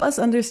help us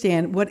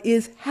understand what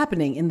is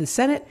happening in the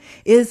Senate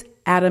is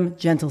Adam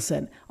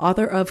Jentelson,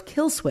 author of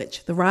Kill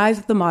Switch, The Rise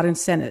of the Modern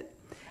Senate.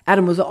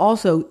 Adam was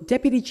also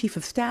Deputy Chief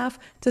of Staff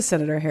to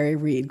Senator Harry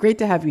Reid. Great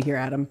to have you here,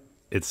 Adam.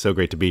 It's so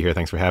great to be here.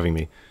 Thanks for having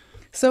me.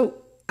 So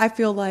I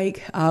feel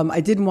like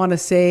I didn't want to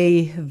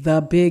say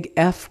the big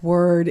F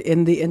word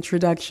in the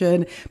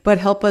introduction, but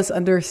help us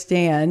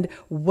understand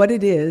what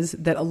it is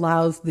that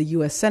allows the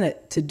U.S.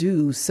 Senate to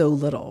do so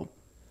little.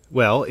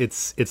 Well,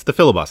 it's the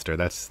filibuster.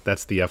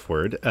 That's the F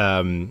word.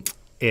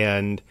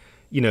 And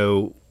you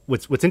know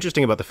what's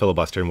interesting about the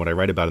filibuster and what I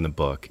write about in the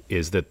book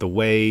is that the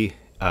way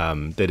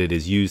that it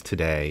is used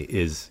today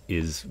is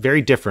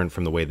very different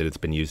from the way that it's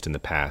been used in the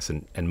past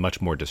and much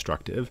more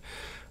destructive.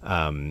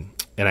 And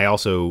I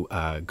also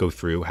go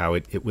through how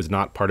it was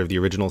not part of the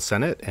original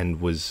Senate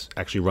and was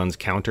actually runs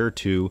counter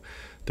to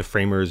the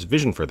framers'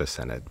 vision for the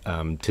Senate.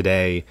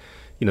 Today,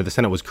 you know, the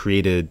Senate was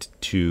created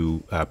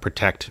to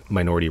protect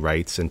minority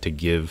rights and to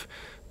give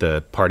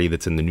the party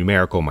that's in the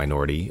numerical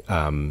minority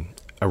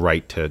a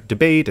right to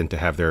debate and to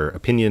have their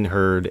opinion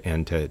heard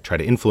and to try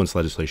to influence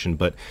legislation.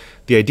 But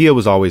the idea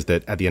was always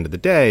that at the end of the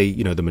day,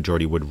 you know, the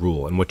majority would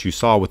rule. And what you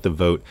saw with the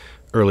vote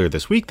earlier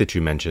this week that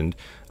you mentioned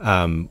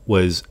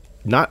was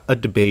not a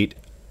debate,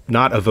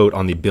 not a vote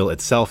on the bill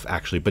itself,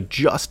 actually, but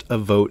just a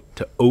vote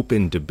to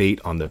open debate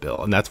on the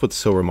bill. And that's what's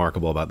so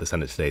remarkable about the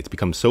Senate today. It's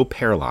become so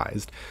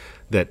paralyzed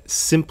that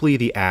simply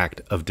the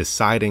act of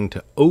deciding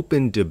to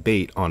open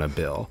debate on a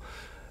bill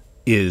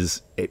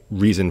is a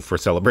reason for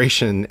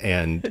celebration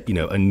and, you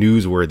know, a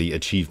newsworthy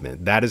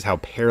achievement. That is how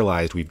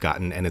paralyzed we've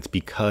gotten, and it's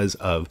because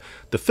of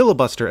the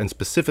filibuster and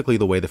specifically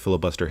the way the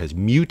filibuster has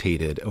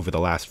mutated over the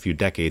last few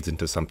decades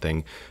into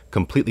something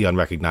completely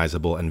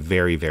unrecognizable and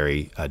very,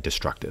 very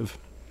destructive.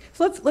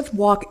 So let's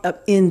walk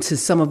up into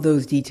some of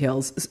those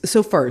details.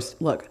 So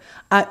first, look,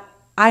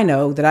 I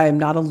know that I am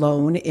not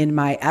alone in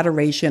my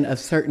adoration of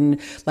certain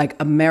like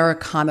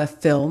Americana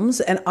films.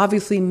 And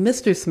obviously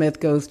Mr. Smith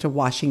Goes to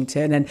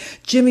Washington and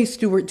Jimmy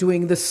Stewart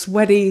doing the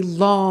sweaty,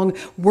 long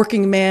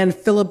working man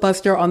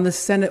filibuster on the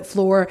Senate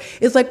floor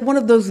is like one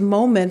of those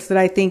moments that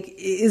I think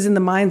is in the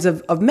minds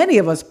of many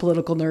of us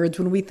political nerds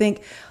when we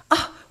think,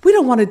 we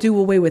don't want to do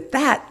away with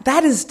that.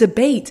 That is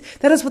debate.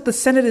 That is what the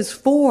Senate is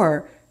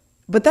for.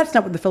 But that's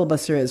not what the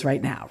filibuster is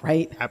right now,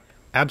 right?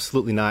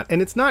 Absolutely not.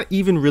 And it's not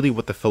even really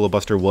what the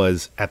filibuster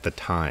was at the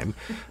time.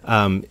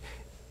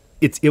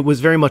 It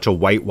was very much a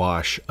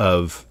whitewash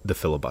of the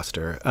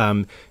filibuster.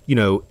 You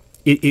know,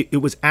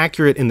 it was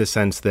accurate in the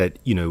sense that,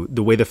 you know,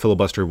 the way the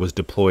filibuster was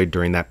deployed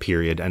during that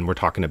period, and we're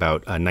talking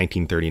about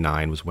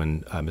 1939 was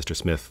when Mr.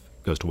 Smith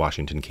Goes to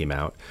Washington came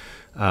out.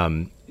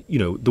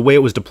 The way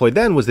it was deployed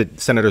then was that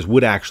senators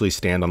would actually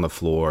stand on the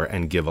floor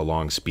and give a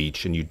long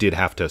speech, and you did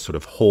have to sort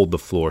of hold the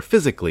floor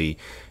physically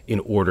in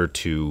order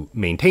to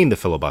maintain the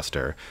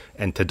filibuster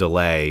and to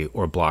delay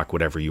or block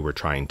whatever you were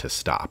trying to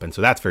stop. And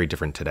so that's very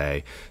different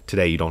today.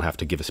 Today, you don't have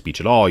to give a speech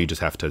at all. You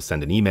just have to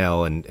send an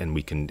email, and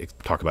we can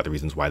talk about the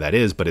reasons why that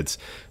is. But it's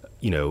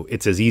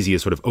as easy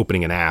as sort of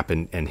opening an app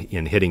and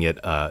hitting it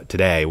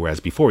today, whereas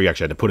before you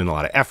actually had to put in a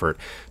lot of effort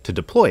to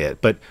deploy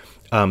it. But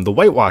the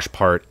whitewash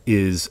part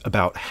is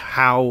about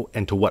how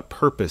and to what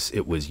purpose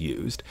it was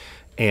used.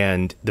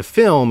 And the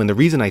film, and the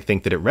reason I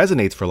think that it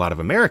resonates for a lot of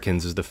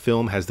Americans, is the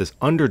film has this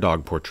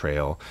underdog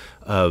portrayal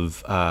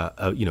of,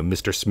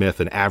 Mr. Smith,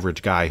 an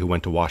average guy who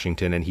went to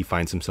Washington, and he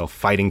finds himself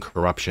fighting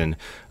corruption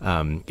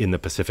in the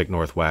Pacific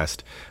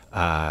Northwest.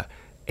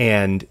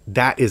 And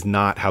that is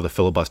not how the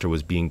filibuster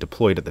was being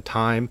deployed at the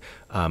time.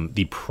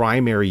 The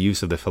primary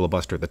use of the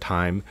filibuster at the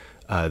time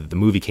the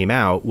movie came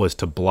out was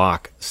to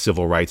block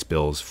civil rights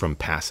bills from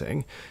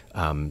passing.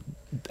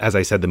 As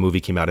I said, the movie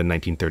came out in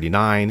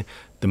 1939.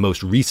 The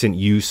most recent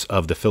use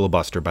of the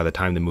filibuster by the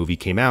time the movie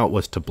came out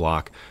was to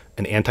block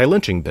an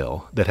anti-lynching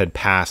bill that had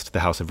passed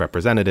the House of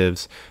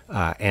Representatives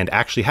and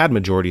actually had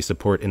majority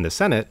support in the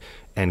Senate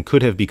and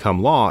could have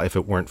become law if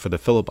it weren't for the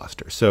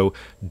filibuster. So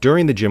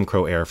during the Jim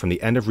Crow era, from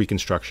the end of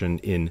Reconstruction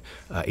in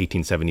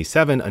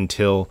 1877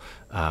 until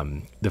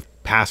the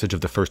passage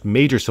of the first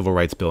major civil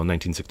rights bill in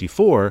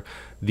 1964,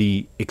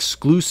 the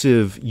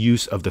exclusive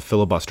use of the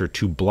filibuster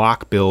to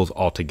block bills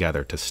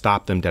altogether, to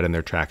stop them dead in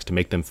their tracks, to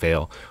make them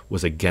fail,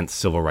 was against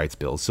civil rights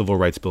bills. Civil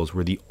rights bills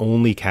were the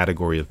only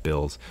category of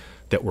bills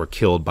that were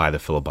killed by the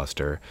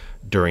filibuster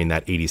during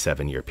that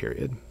 87-year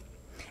period.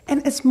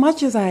 And as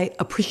much as I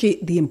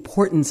appreciate the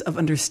importance of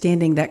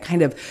understanding that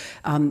kind of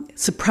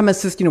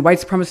supremacist, white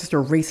supremacist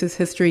or racist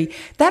history,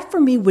 that for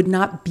me would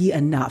not be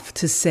enough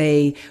to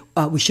say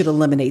we should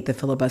eliminate the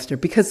filibuster,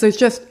 because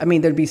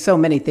there'd be so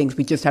many things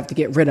we just have to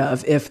get rid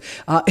of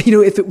if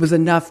it was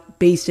enough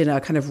based in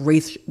a kind of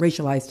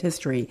racialized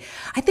history.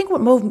 I think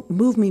what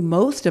moved me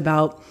most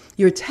about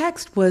your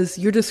text was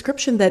your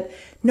description that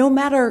no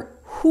matter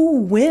who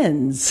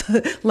wins,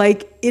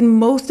 like in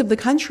most of the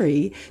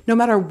country, no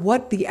matter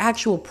what the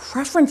actual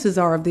preferences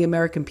are of the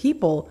American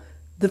people,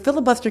 the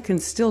filibuster can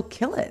still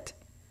kill it.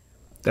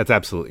 That's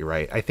absolutely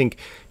right. I think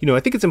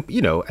it's,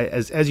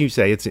 as you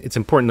say, it's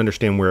important to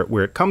understand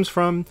where it comes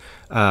from.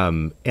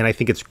 And I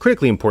think it's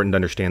critically important to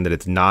understand that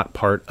it's not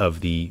part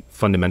of the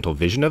fundamental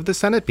vision of the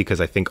Senate, because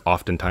I think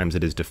oftentimes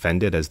it is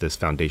defended as this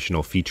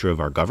foundational feature of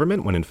our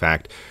government, when in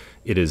fact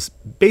it is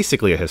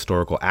basically a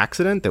historical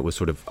accident that was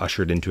sort of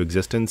ushered into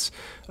existence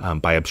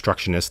by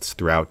obstructionists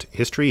throughout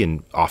history,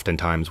 and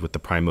oftentimes with the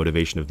prime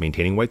motivation of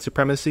maintaining white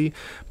supremacy.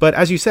 But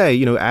as you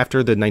say,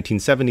 after the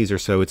 1970s or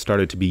so, it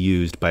started to be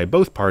used by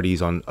both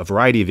parties on a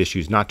variety of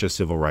issues, not just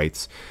civil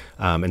rights.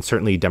 And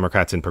certainly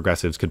Democrats and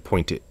progressives could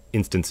point to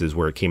instances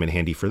where it came in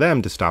handy for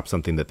them to stop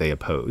something that they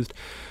opposed.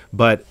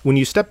 But when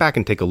you step back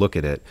and take a look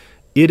at it,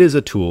 it is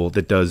a tool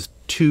that does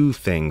two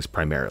things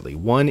primarily.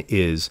 One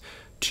is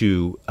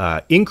to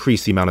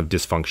increase the amount of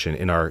dysfunction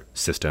in our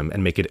system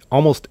and make it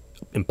almost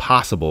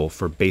impossible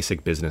for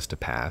basic business to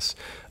pass.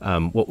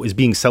 What was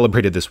being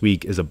celebrated this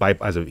week as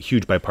a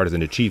huge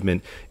bipartisan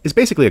achievement is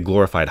basically a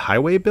glorified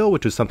highway bill,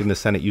 which was something the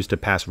Senate used to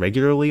pass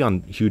regularly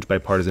on huge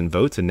bipartisan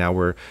votes, and now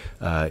we are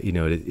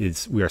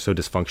so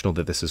dysfunctional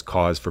that this is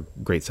cause for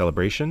great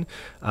celebration.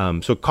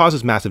 So it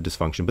causes massive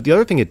dysfunction. But the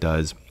other thing it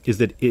does is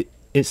that it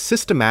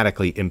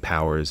systematically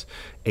empowers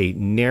a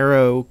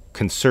narrow,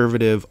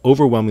 conservative,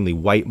 overwhelmingly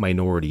white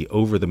minority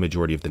over the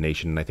majority of the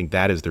nation. And I think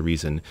that is the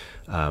reason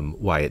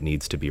why it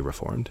needs to be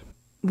reformed.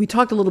 We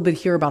talked a little bit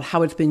here about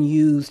how it's been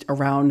used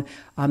around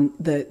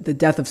the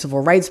death of civil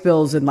rights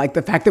bills, and like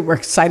the fact that we're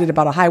excited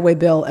about a highway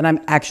bill. And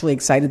I'm actually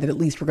excited that at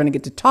least we're going to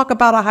get to talk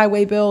about a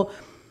highway bill.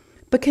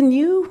 But can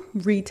you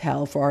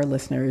retell for our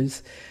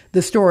listeners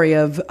the story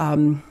of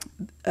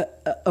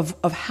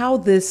how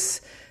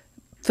this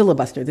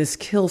filibuster, this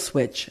kill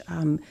switch,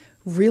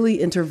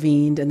 really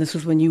intervened, and this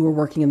was when you were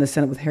working in the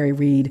Senate with Harry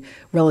Reid,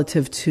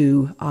 relative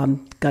to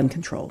gun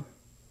control?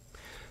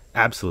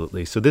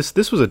 Absolutely. So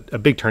this was a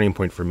big turning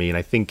point for me, and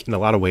I think in a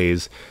lot of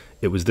ways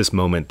it was this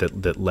moment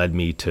that led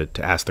me to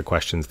ask the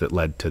questions that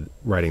led to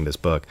writing this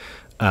book.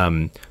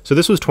 So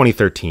this was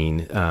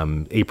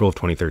 2013, April of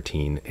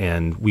 2013,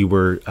 and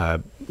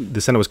the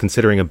Senate was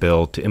considering a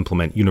bill to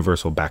implement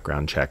universal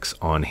background checks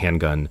on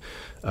handgun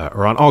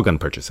or on all gun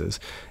purchases.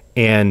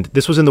 And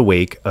this was in the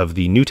wake of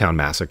the Newtown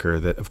massacre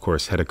that, of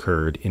course, had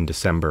occurred in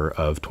December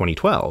of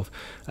 2012.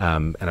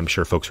 And I'm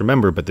sure folks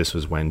remember, but this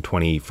was when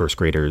 20 first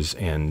graders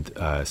and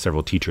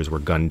several teachers were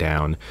gunned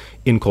down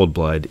in cold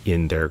blood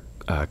in their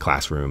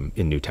classroom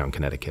in Newtown,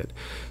 Connecticut.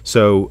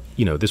 So,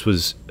 this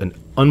was an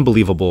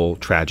unbelievable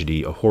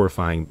tragedy, a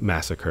horrifying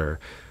massacre.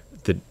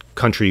 The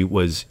country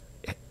was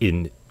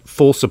in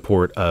full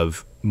support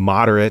of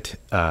modest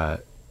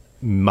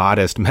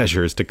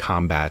measures to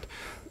combat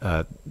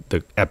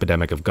the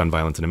epidemic of gun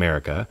violence in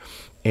America.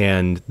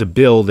 And the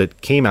bill that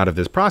came out of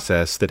this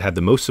process that had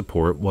the most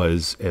support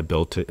was a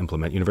bill to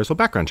implement universal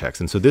background checks.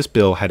 And so this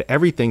bill had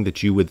everything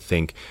that you would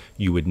think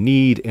you would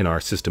need in our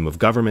system of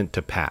government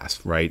to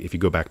pass, right? If you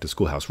go back to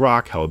Schoolhouse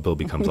Rock, how a bill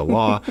becomes a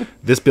law,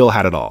 this bill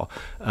had it all.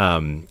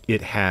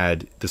 It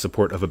had the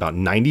support of about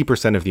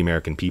 90% of the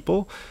American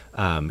people.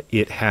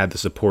 It had the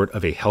support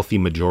of a healthy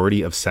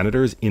majority of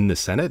senators in the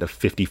Senate, of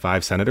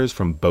 55 senators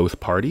from both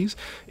parties.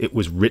 It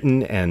was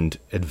written and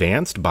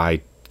advanced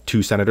by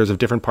two senators of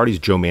different parties,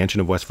 Joe Manchin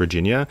of West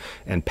Virginia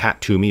and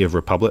Pat Toomey of a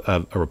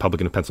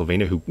Republican of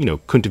Pennsylvania, who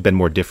couldn't have been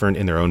more different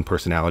in their own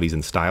personalities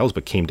and styles,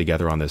 but came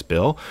together on this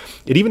bill.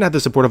 It even had the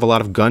support of a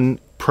lot of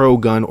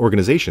pro-gun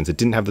organizations. It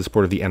didn't have the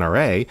support of the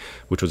NRA,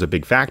 which was a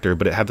big factor,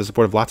 but it had the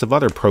support of lots of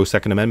other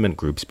pro-Second Amendment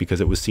groups because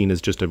it was seen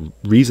as just a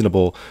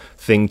reasonable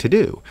thing to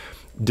do.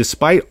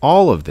 Despite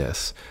all of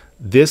this,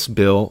 this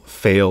bill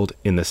failed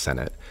in the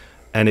Senate.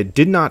 And it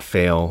did not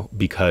fail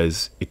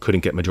because it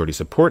couldn't get majority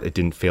support. It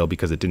didn't fail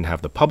because it didn't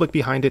have the public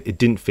behind it. It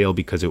didn't fail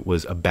because it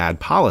was a bad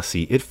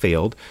policy. It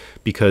failed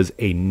because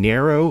a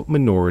narrow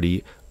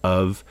minority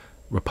of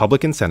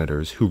Republican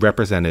senators who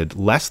represented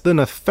less than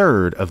a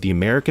third of the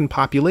American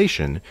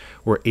population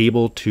were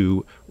able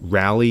to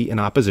rally in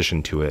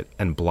opposition to it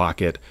and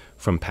block it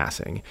from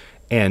passing.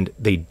 And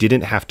they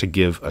didn't have to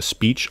give a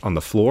speech on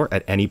the floor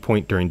at any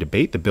point during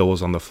debate. The bill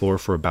was on the floor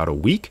for about a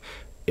week.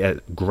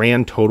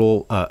 Grand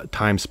total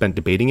time spent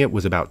debating it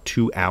was about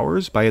 2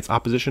 hours by its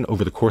opposition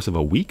over the course of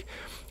a week.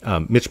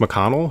 Mitch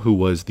McConnell, who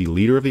was the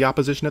leader of the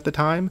opposition at the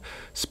time,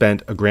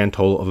 spent a grand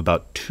total of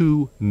about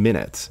 2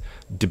 minutes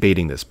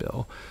debating this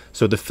bill.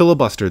 So the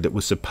filibuster that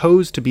was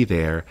supposed to be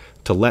there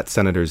to let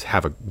senators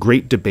have a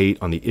great debate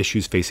on the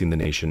issues facing the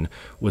nation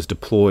was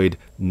deployed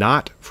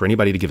not for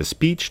anybody to give a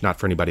speech, not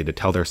for anybody to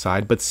tell their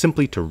side, but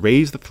simply to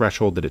raise the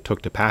threshold that it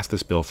took to pass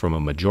this bill from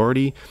a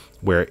majority,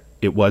 where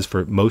it was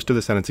for most of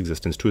the Senate's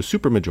existence, to a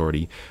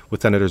supermajority,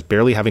 with senators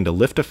barely having to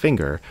lift a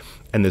finger,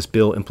 and this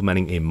bill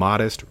implementing a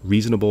modest,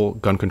 reasonable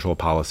gun control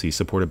policy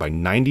supported by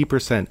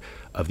 90%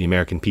 of the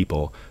American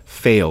people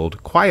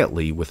failed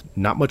quietly with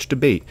not much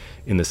debate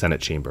in the Senate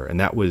chamber. And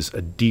that was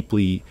a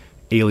deeply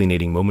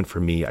alienating moment for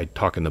me. I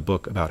talk in the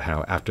book about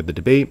how after the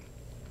debate,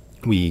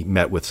 we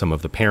met with some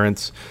of the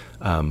parents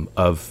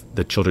of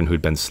the children who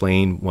had been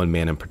slain, one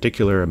man in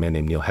particular, a man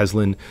named Neil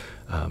Heslin,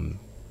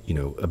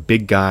 a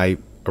big guy,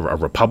 a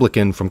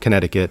Republican from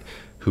Connecticut,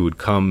 who would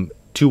come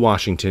to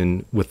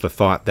Washington with the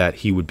thought that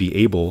he would be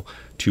able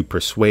to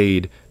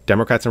persuade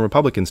Democrats and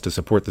Republicans to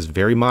support this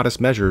very modest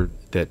measure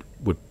that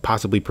would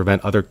possibly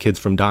prevent other kids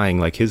from dying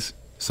like his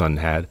son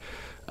had,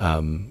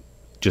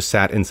 just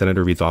sat in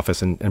Senator Reed's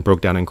office and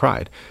broke down and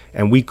cried.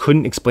 And we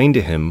couldn't explain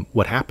to him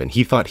what happened.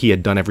 He thought he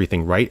had done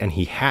everything right, and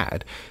he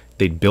had.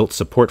 They'd built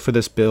support for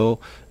this bill.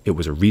 It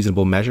was a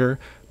reasonable measure,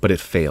 but it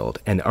failed.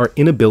 And our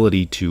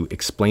inability to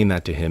explain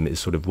that to him is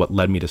sort of what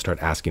led me to start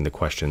asking the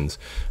questions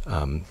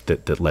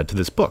that led to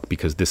this book,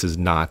 because this is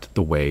not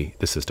the way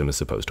the system is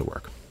supposed to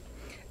work.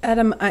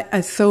 Adam,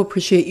 I so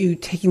appreciate you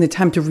taking the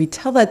time to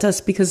retell that to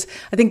us, because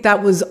I think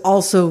that was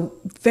also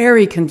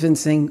very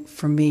convincing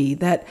for me.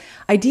 That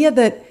idea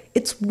that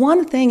it's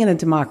one thing in a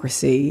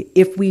democracy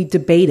if we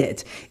debate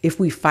it, if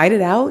we fight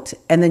it out,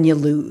 and then you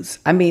lose.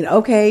 I mean,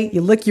 okay,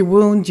 you lick your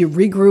wounds, you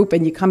regroup,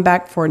 and you come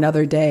back for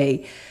another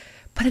day.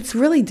 But it's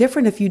really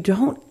different if you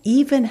don't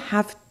even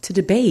have to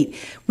debate.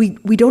 We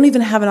don't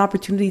even have an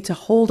opportunity to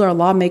hold our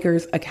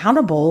lawmakers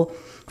accountable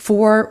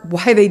for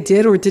why they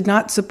did or did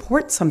not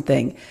support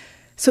something.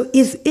 So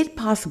is it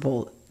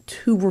possible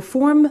to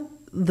reform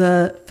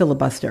the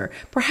filibuster,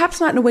 perhaps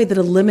not in a way that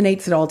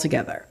eliminates it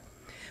altogether,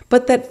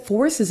 but that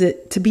forces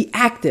it to be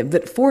active,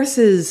 that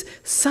forces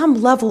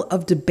some level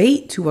of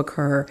debate to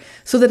occur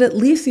so that at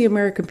least the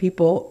American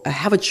people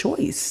have a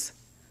choice?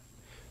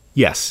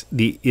 Yes,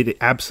 it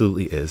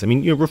absolutely is. I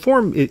mean,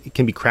 reform, it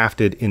can be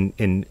crafted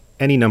in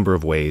any number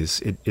of ways.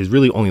 It is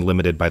really only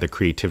limited by the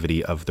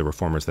creativity of the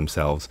reformers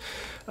themselves.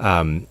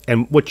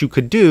 And what you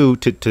could do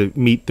to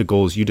meet the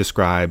goals you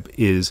describe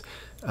is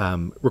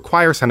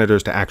require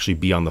senators to actually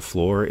be on the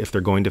floor if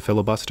they're going to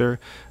filibuster.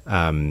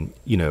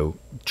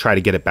 Try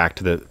to get it back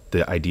to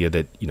the idea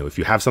that, if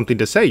you have something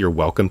to say, you're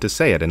welcome to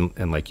say it.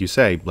 And like you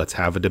say, let's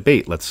have a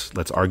debate.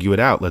 Let's argue it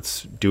out.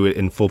 Let's do it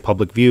in full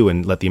public view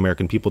and let the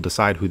American people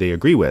decide who they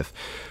agree with.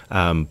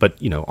 But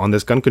on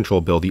this gun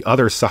control bill, the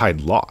other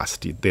side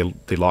lost.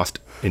 They lost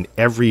in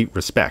every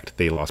respect.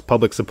 They lost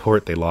public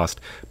support. They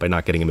lost by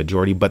not getting a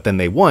majority, but then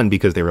they won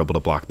because they were able to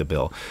block the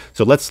bill.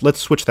 So let's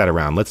switch that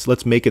around.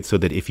 Let's make it so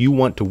that if you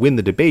want to win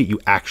the debate, you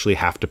actually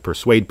have to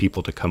persuade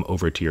people to come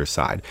over to your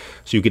side.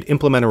 So you could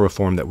implement a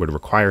reform that would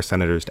require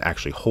senators to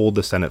actually hold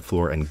the Senate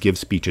floor and give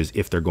speeches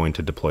if they're going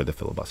to deploy the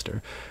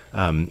filibuster.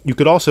 You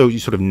could also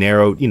sort of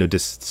narrow,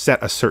 just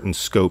set a certain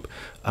scope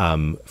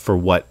for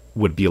what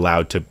would be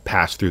allowed to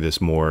pass through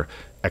this more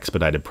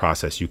expedited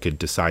process. You could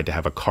decide to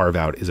have a carve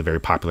out is a very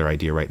popular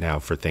idea right now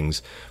for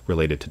things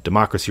related to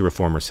democracy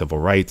reform or civil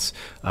rights.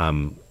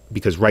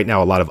 because right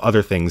now a lot of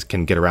other things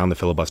can get around the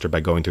filibuster by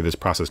going through this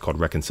process called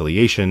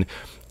reconciliation.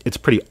 It's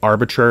pretty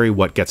arbitrary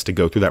what gets to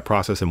go through that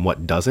process and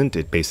what doesn't.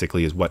 It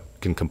basically is what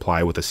can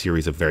comply with a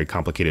series of very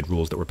complicated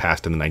rules that were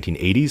passed in the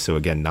 1980s. So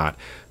again, not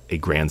a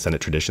grand Senate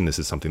tradition. This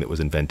is something that was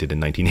invented in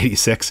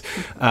 1986.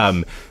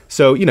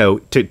 So,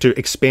 to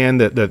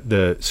expand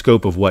the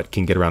scope of what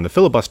can get around the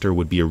filibuster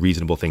would be a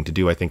reasonable thing to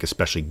do, I think,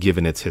 especially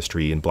given its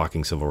history in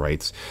blocking civil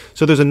rights.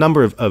 So there's a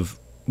number of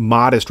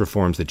modest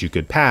reforms that you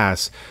could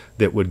pass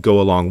that would go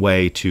a long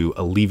way to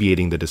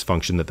alleviating the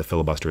dysfunction that the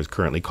filibuster is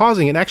currently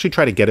causing and actually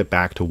try to get it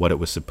back to what it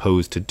was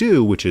supposed to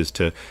do, which is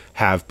to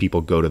have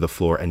people go to the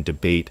floor and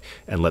debate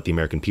and let the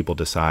American people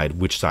decide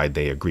which side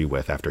they agree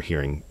with after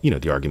hearing,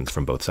 the arguments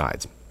from both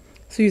sides.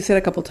 So you said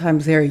a couple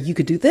times there, you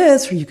could do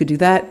this or you could do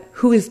that.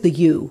 Who is the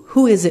you?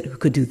 Who is it who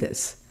could do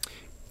this?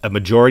 A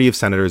majority of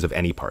senators of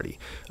any party.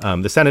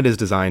 The Senate is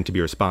designed to be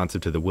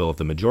responsive to the will of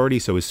the majority.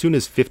 So as soon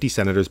as 50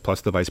 senators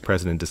plus the vice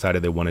president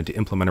decided they wanted to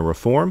implement a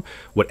reform,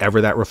 whatever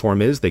that reform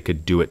is, they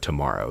could do it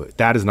tomorrow.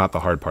 That is not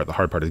the hard part. The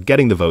hard part is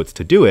getting the votes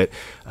to do it.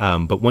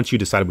 But once you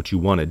decide what you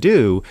want to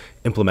do,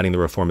 implementing the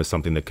reform is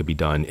something that could be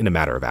done in a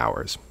matter of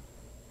hours.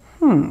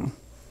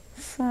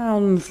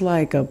 Sounds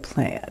like a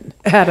plan.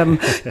 Adam,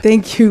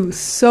 thank you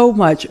so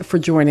much for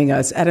joining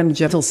us. Adam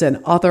Gentleson,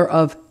 author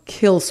of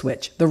Kill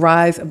Switch, The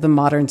Rise of the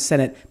Modern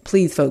Senate.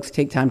 Please, folks,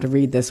 take time to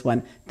read this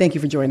one. Thank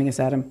you for joining us,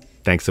 Adam.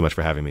 Thanks so much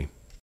for having me.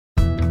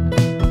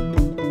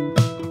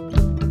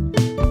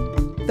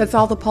 That's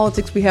all the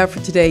politics we have for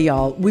today,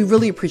 y'all. We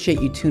really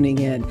appreciate you tuning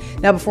in.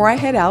 Now, before I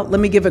head out,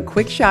 let me give a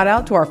quick shout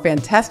out to our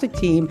fantastic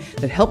team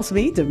that helps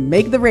me to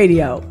make the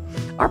radio.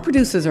 Our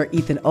producers are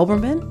Ethan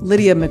Oberman,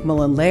 Lydia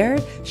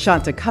McMillan-Laird,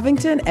 Shanta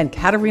Covington, and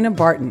Katarina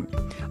Barton.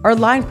 Our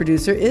line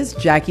producer is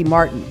Jackie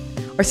Martin.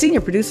 Our senior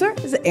producer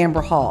is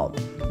Amber Hall.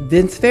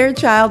 Vince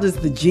Fairchild is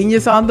the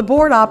genius on the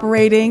board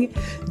operating.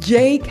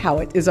 Jay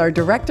Cowett is our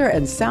director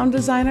and sound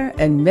designer,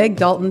 and Meg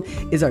Dalton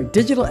is our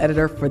digital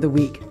editor for the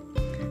week.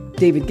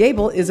 David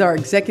Gable is our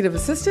executive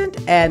assistant,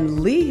 and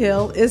Lee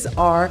Hill is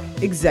our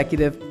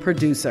executive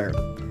producer.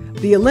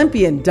 The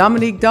Olympian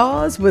Dominique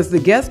Dawes was the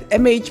guest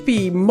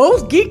MHP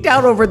most geeked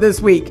out over this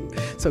week.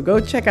 So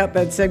go check out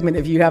that segment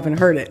if you haven't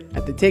heard it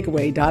at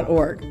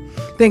thetakeaway.org.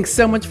 Thanks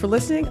so much for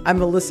listening. I'm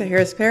Melissa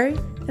Harris Perry,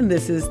 and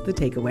this is The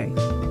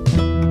Takeaway.